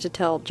I wanted to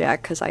tell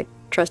Jack because I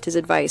trust his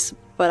advice,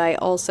 but I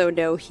also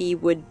know he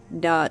would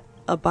not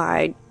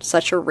abide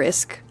such a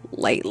risk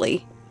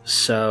lightly.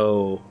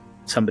 So,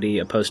 somebody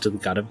opposed to the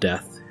god of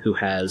death, who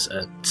has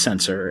a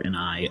sensor, an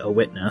eye, a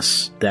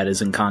witness, that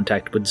is in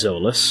contact with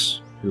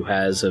Zolas, who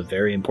has a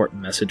very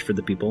important message for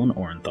the people in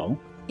Orenthal.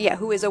 Yeah,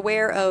 who is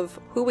aware of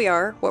who we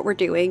are, what we're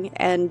doing,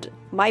 and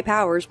my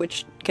powers,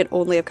 which can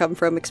only have come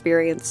from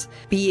experience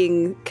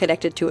being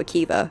connected to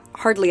Akiva.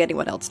 Hardly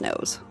anyone else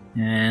knows.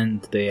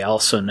 And they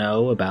also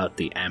know about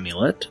the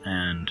amulet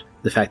and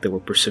the fact that we're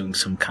pursuing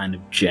some kind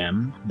of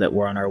gem, that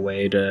we're on our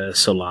way to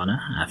Solana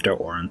after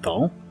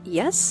Orenthal.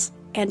 Yes,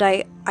 and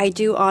I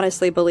do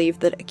honestly believe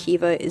that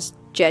Akiva is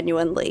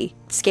genuinely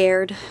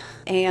scared,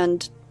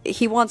 and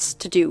he wants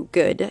to do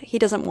good. He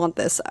doesn't want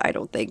this, I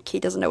don't think. He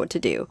doesn't know what to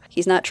do.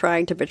 He's not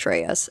trying to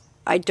betray us.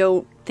 I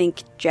don't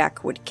think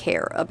Jack would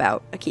care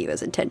about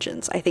Akiva's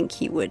intentions. I think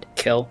he would...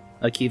 Kill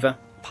Akiva?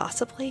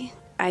 Possibly.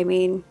 I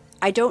mean,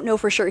 I don't know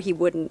for sure he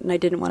wouldn't, and I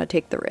didn't want to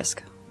take the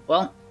risk.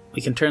 Well,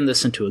 we can turn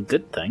this into a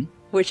good thing.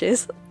 Which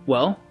is?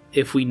 Well,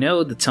 if we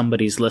know that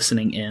somebody's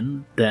listening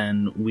in,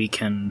 then we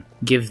can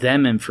give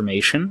them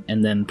information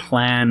and then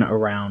plan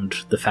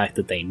around the fact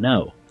that they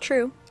know.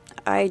 True.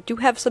 I do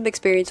have some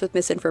experience with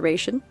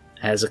misinformation.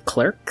 As a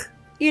clerk?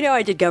 You know,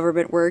 I did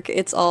government work.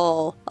 It's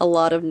all a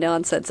lot of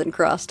nonsense and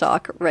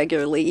crosstalk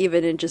regularly,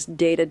 even in just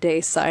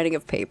day-to-day signing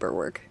of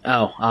paperwork.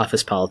 Oh,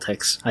 office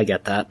politics. I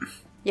get that.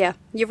 Yeah,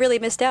 you really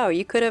missed out.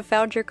 You could have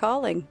found your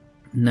calling.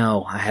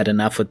 No, I had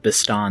enough with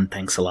Bistan,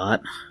 thanks a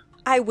lot.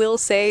 I will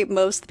say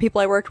most of the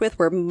people I worked with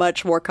were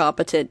much more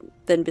competent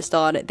than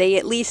Bistan. They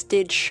at least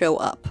did show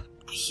up.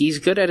 He's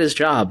good at his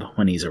job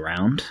when he's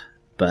around,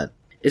 but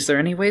is there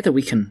any way that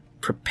we can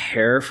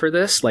prepare for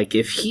this? Like,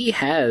 if he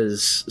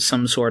has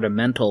some sort of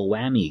mental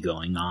whammy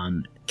going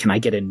on, can I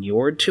get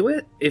inured to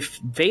it? If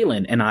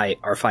Valen and I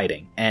are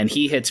fighting, and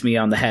he hits me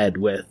on the head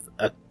with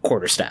a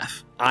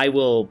quarterstaff, I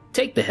will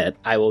take the hit,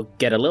 I will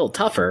get a little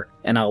tougher,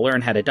 and I'll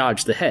learn how to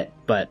dodge the hit,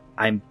 but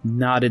I'm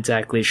not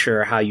exactly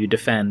sure how you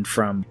defend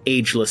from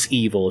ageless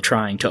evil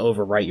trying to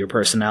overwrite your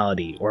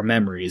personality or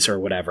memories or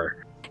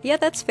whatever. Yeah,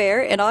 that's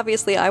fair, and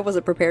obviously I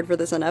wasn't prepared for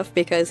this enough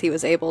because he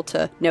was able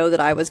to know that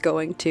I was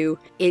going to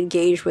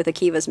engage with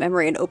Akiva's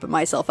memory and open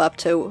myself up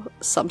to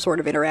some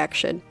sort of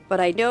interaction. But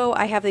I know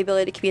I have the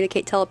ability to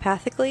communicate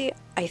telepathically.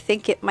 I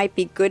think it might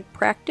be good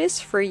practice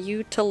for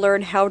you to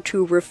learn how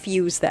to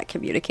refuse that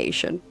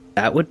communication.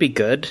 That would be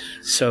good.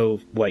 So,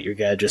 what, you're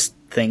gonna just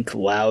think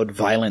loud,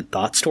 violent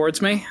thoughts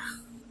towards me?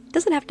 It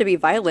doesn't have to be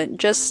violent,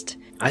 just...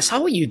 I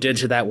saw what you did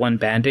to that one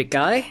bandit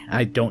guy.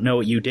 I don't know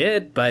what you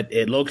did, but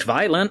it looked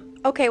violent.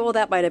 Okay, well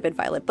that might have been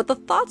violent, but the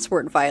thoughts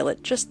weren't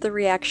violent, just the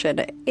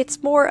reaction.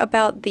 It's more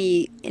about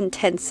the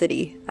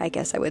intensity, I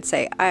guess I would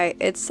say.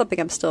 It's something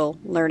I'm still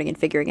learning and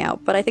figuring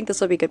out, but I think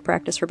this will be good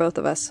practice for both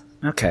of us.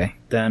 Okay,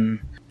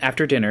 then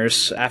after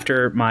dinners,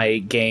 after my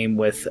game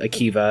with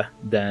Akiva,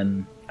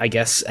 then I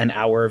guess an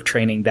hour of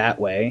training that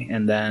way,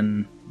 and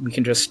then we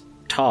can just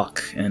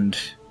talk, and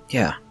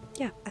yeah.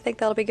 Yeah, I think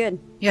that'll be good.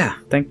 Yeah,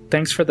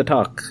 thanks for the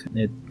talk.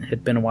 It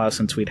had been a while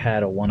since we'd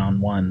had a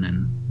one-on-one,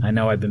 and I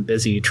know I've been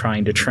busy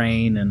trying to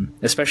train, and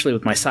especially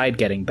with my side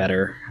getting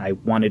better, I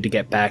wanted to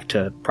get back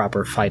to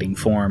proper fighting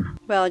form.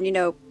 Well, and you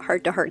know,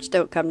 heart-to-hearts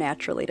don't come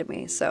naturally to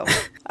me, so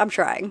I'm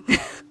trying.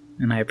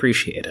 And I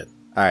appreciate it.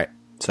 All right.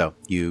 So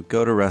you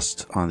go to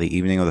rest on the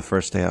evening of the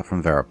first day out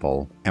from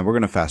Veripol, and we're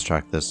going to fast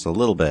track this a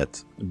little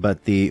bit.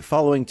 But the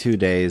following 2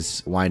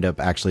 days wind up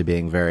actually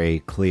being very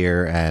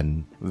clear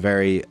and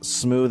very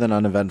smooth and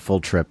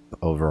uneventful trip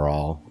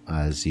overall.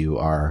 As you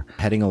are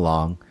heading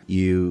along,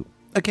 you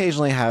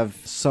occasionally have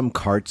some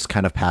carts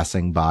kind of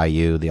passing by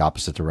you the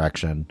opposite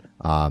direction.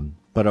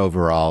 But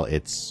overall,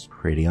 it's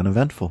pretty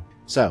uneventful.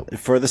 So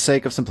for the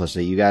sake of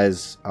simplicity, you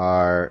guys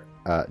are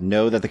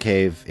know that the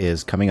cave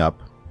is coming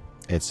up.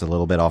 It's a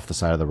little bit off the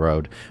side of the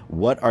road.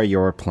 What are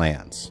your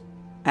plans?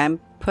 I'm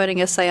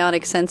putting a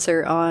psionic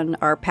sensor on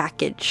our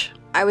package.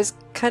 I was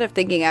kind of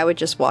thinking I would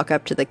just walk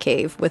up to the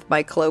cave with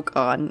my cloak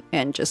on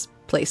and just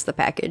place the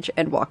package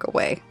and walk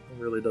away. It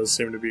really does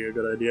seem to be a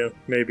good idea.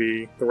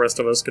 Maybe the rest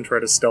of us can try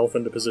to stealth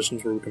into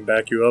positions where we can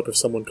back you up if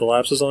someone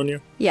collapses on you.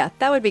 Yeah,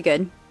 that would be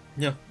good.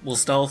 Yeah, we'll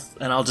stealth,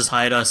 and I'll just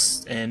hide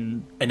us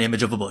in an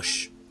image of a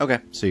bush. Okay,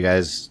 so you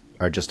guys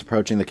are just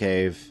approaching the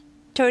cave.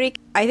 Tony,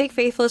 I think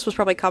Faithless was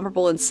probably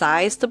comparable in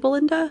size to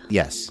Belinda.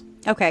 Yes.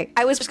 Okay,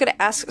 I was just going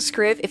to ask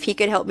Scriv if he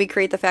could help me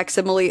create the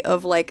facsimile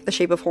of, like, the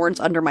shape of horns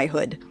under my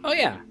hood. Oh,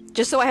 yeah.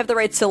 Just so I have the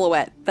right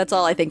silhouette. That's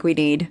all I think we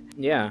need.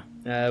 Yeah.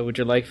 Would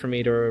you like for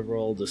me to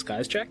roll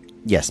disguise check?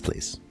 Yes,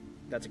 please.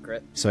 That's a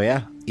crit. So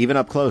yeah, even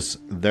up close,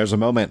 there's a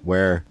moment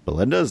where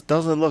Belinda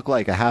doesn't look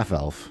like a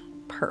half-elf.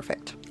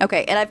 Perfect.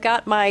 Okay, and I've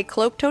got my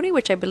cloak, Tony,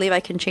 which I believe I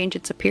can change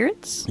its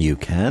appearance. You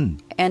can.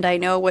 And I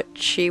know what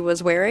she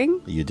was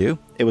wearing. You do.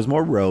 It was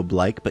more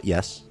robe-like, but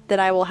yes. Then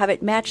I will have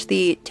it match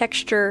the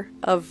texture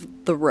of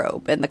the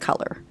robe and the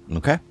color.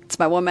 Okay. It's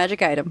my one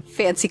magic item.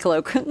 Fancy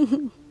cloak.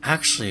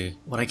 Actually,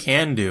 what I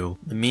can do,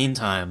 in the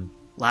meantime,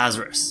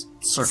 Lazarus,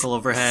 circle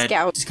overhead,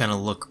 Scout. just kind of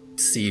look,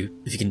 see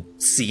if you can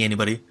see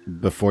anybody.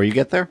 Before you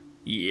get there,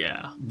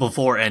 Yeah,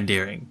 before and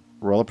during.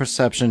 roll a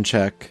perception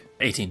check.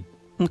 18.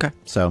 Okay.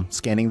 So,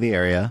 scanning the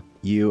area,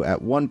 you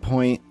at one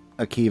point,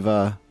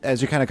 Akiva,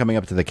 as you're kind of coming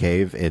up to the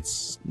cave,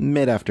 it's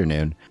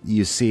mid-afternoon,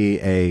 you see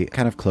a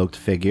kind of cloaked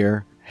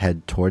figure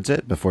head towards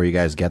it before you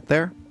guys get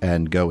there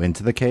and go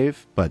into the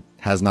cave, but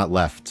has not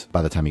left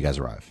by the time you guys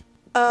arrive.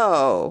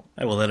 Oh.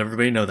 I will let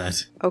everybody know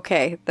that.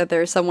 Okay, that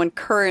there's someone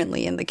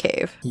currently in the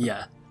cave.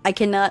 Yeah. I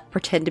cannot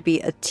pretend to be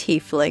a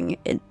tiefling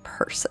in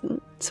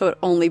person. So it'd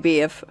only be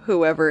if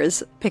whoever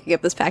is picking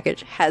up this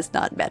package has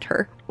not met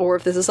her, or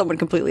if this is someone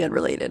completely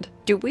unrelated.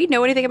 Do we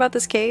know anything about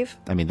this cave?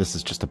 I mean, this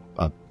is just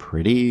a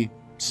pretty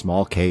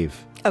small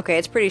cave. Okay,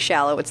 it's pretty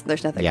shallow.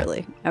 There's nothing Yeah.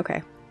 really.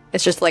 Okay.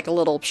 It's just like a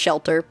little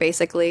shelter,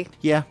 basically.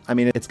 Yeah, I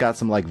mean, it's got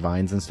some like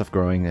vines and stuff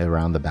growing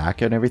around the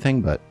back and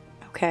everything, but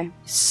Okay.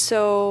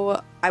 So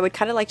I would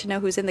kind of like to know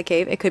who's in the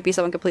cave. It could be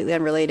someone completely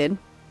unrelated.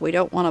 We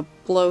don't want to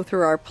blow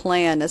through our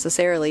plan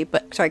necessarily,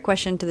 but sorry,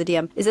 question to the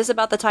DM. Is this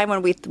about the time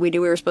when we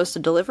knew we were supposed to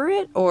deliver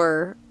it,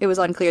 or it was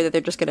unclear that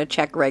they're just going to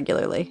check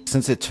regularly?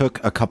 since it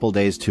took a couple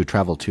days to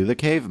travel to the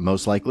cave,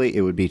 most likely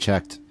it would be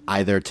checked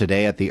either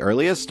today at the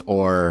earliest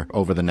or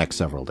over the next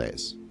several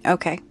days.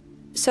 Okay.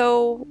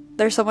 So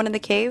there's someone in the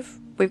cave.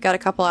 We've got a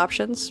couple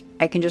options.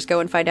 I can just go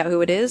and find out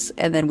who it is,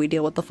 and then we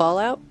deal with the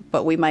fallout.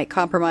 But we might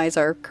compromise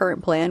our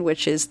current plan,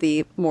 which is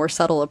the more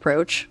subtle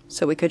approach.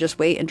 So we could just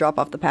wait and drop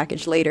off the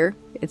package later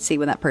and see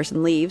when that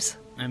person leaves.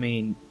 I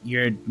mean,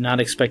 you're not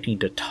expecting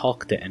to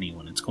talk to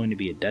anyone. It's going to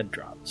be a dead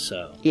drop,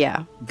 so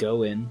Yeah.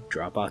 go in,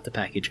 drop off the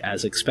package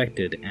as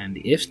expected, and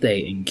if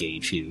they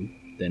engage you,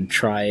 then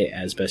try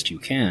as best you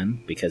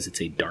can, because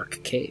it's a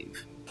dark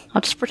cave.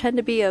 I'll just pretend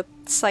to be a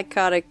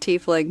psychotic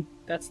tiefling.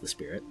 That's the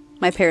spirit.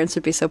 My parents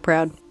would be so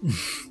proud.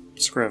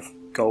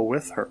 Scriv, go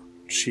with her.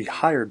 She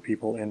hired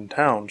people in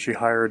town. She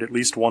hired at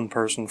least one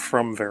person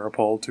from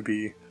Veripol to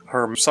be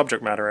her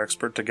subject matter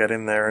expert to get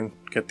in there and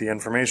get the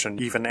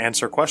information, even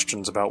answer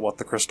questions about what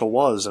the crystal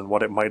was and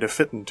what it might have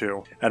fit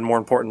into. And more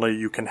importantly,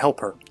 you can help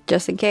her.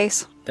 Just in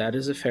case. That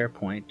is a fair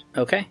point.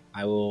 Okay,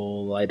 I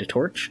will light a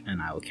torch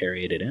and I will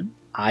carry it in.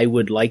 I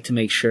would like to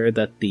make sure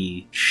that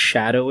the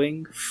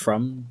shadowing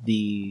from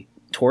the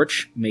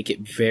torch make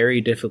it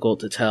very difficult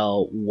to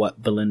tell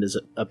what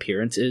Belinda's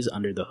appearance is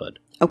under the hood.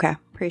 Okay,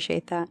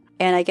 appreciate that.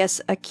 And I guess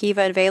Akiva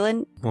and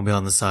Valen, We'll be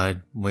on the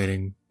side,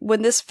 waiting.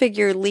 when this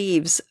figure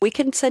leaves, we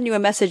can send you a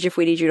message if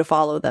we need you to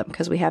follow them,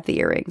 because we have the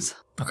earrings.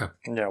 Okay.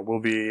 Yeah, we'll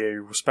be a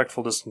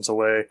respectful distance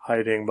away,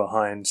 hiding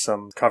behind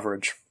some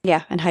coverage.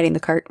 Yeah, and hiding the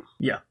cart.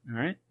 Yeah. All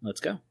right, let's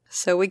go.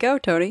 So we go,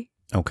 Tony.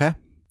 Okay.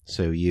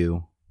 So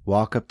you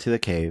walk up to the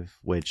cave,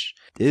 which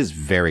is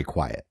very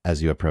quiet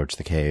as you approach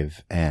the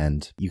cave,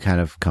 and you kind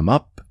of come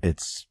up.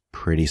 It's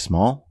pretty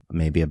small,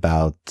 maybe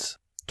about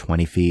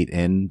 20 feet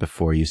in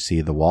before you see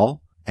the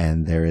wall,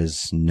 and there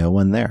is no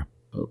one there.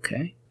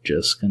 Okay,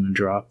 just gonna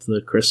drop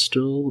the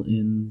crystal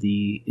in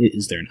the...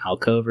 Is there an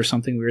alcove or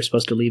something we were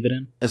supposed to leave it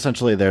in?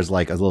 Essentially, there's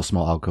like a little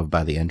small alcove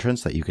by the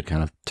entrance that you could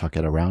kind of tuck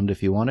it around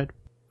if you wanted.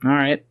 All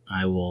right,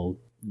 I will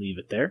leave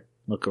it there.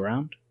 Look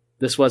around.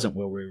 This wasn't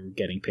where we were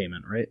getting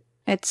payment, right?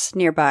 It's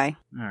nearby.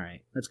 All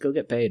right, let's go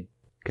get paid.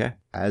 Okay.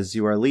 As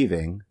you are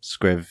leaving,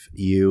 Scriv,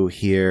 you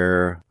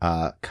hear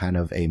kind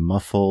of a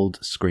muffled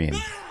scream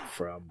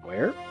From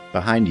where?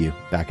 behind you,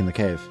 back in the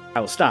cave.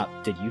 I will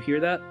stop. Did you hear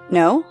that?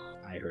 No?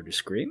 I heard a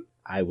scream.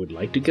 I would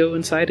like to go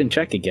inside and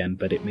check again,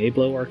 but it may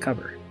blow our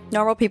cover.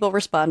 Normal people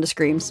respond to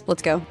screams.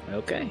 Let's go.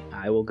 Okay,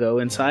 I will go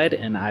inside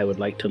and I would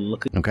like to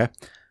look at... Okay.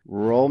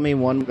 Roll me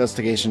one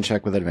investigation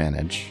check with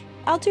advantage.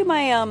 I'll do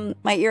my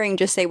my earring,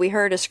 just say we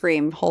heard a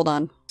scream. Hold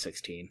on.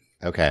 16.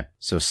 Okay.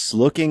 So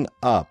looking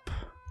up,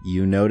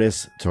 you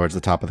notice towards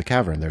the top of the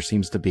cavern, there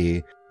seems to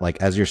be,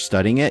 like, as you're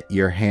studying it,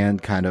 your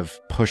hand kind of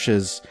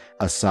pushes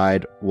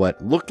aside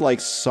what looked like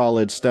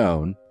solid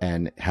stone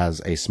and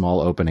has a small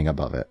opening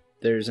above it.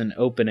 There's an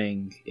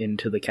opening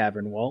into the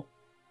cavern wall.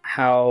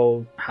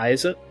 How high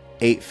is it?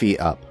 8 feet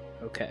up.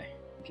 Okay,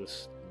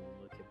 just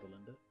look at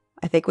Belinda.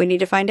 I think we need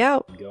to find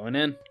out. I'm going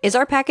in. Is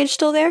our package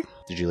still there?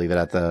 Did you leave it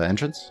at the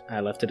entrance? I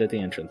left it at the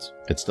entrance.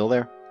 It's still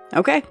there.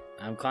 Okay.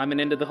 I'm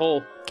climbing into the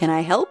hole. Can I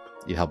help?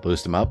 You help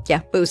boost him up?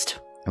 Yeah, boost.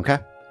 Okay.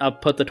 I'll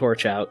put the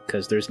torch out,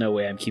 because there's no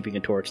way I'm keeping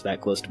a torch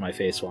that close to my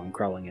face while I'm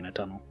crawling in a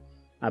tunnel.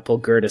 I pull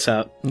Gertis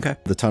out. Okay.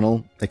 The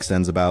tunnel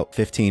extends about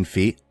 15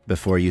 feet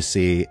before you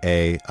see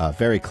a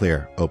very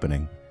clear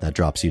opening that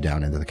drops you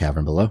down into the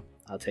cavern below.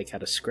 I'll take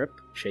out a script,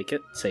 shake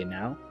it, say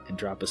now, and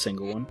drop a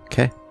single one.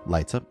 Okay.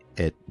 Lights up.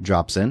 It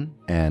drops in,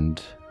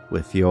 and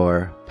with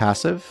your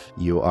passive,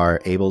 you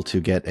are able to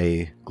get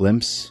a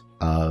glimpse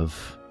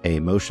of a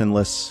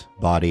motionless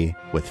body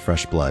with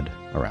fresh blood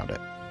around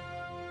it.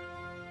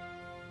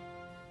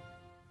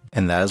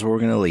 And that is where we're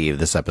going to leave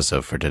this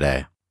episode for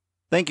today.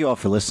 Thank you all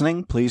for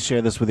listening. Please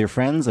share this with your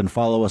friends and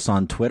follow us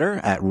on Twitter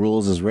at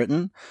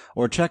RulesAsWritten,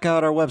 or check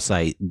out our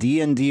website,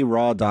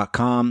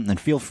 dndraw.com, and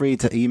feel free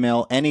to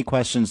email any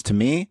questions to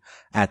me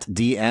at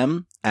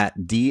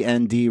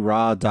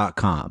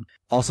dm@dndraw.com.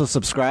 Also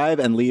subscribe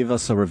and leave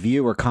us a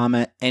review or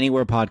comment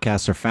anywhere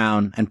podcasts are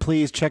found, and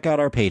please check out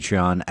our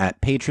Patreon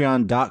at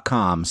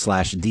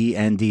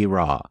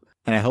patreon.com/dndraw.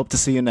 And I hope to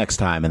see you next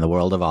time in the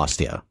world of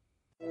Ostia.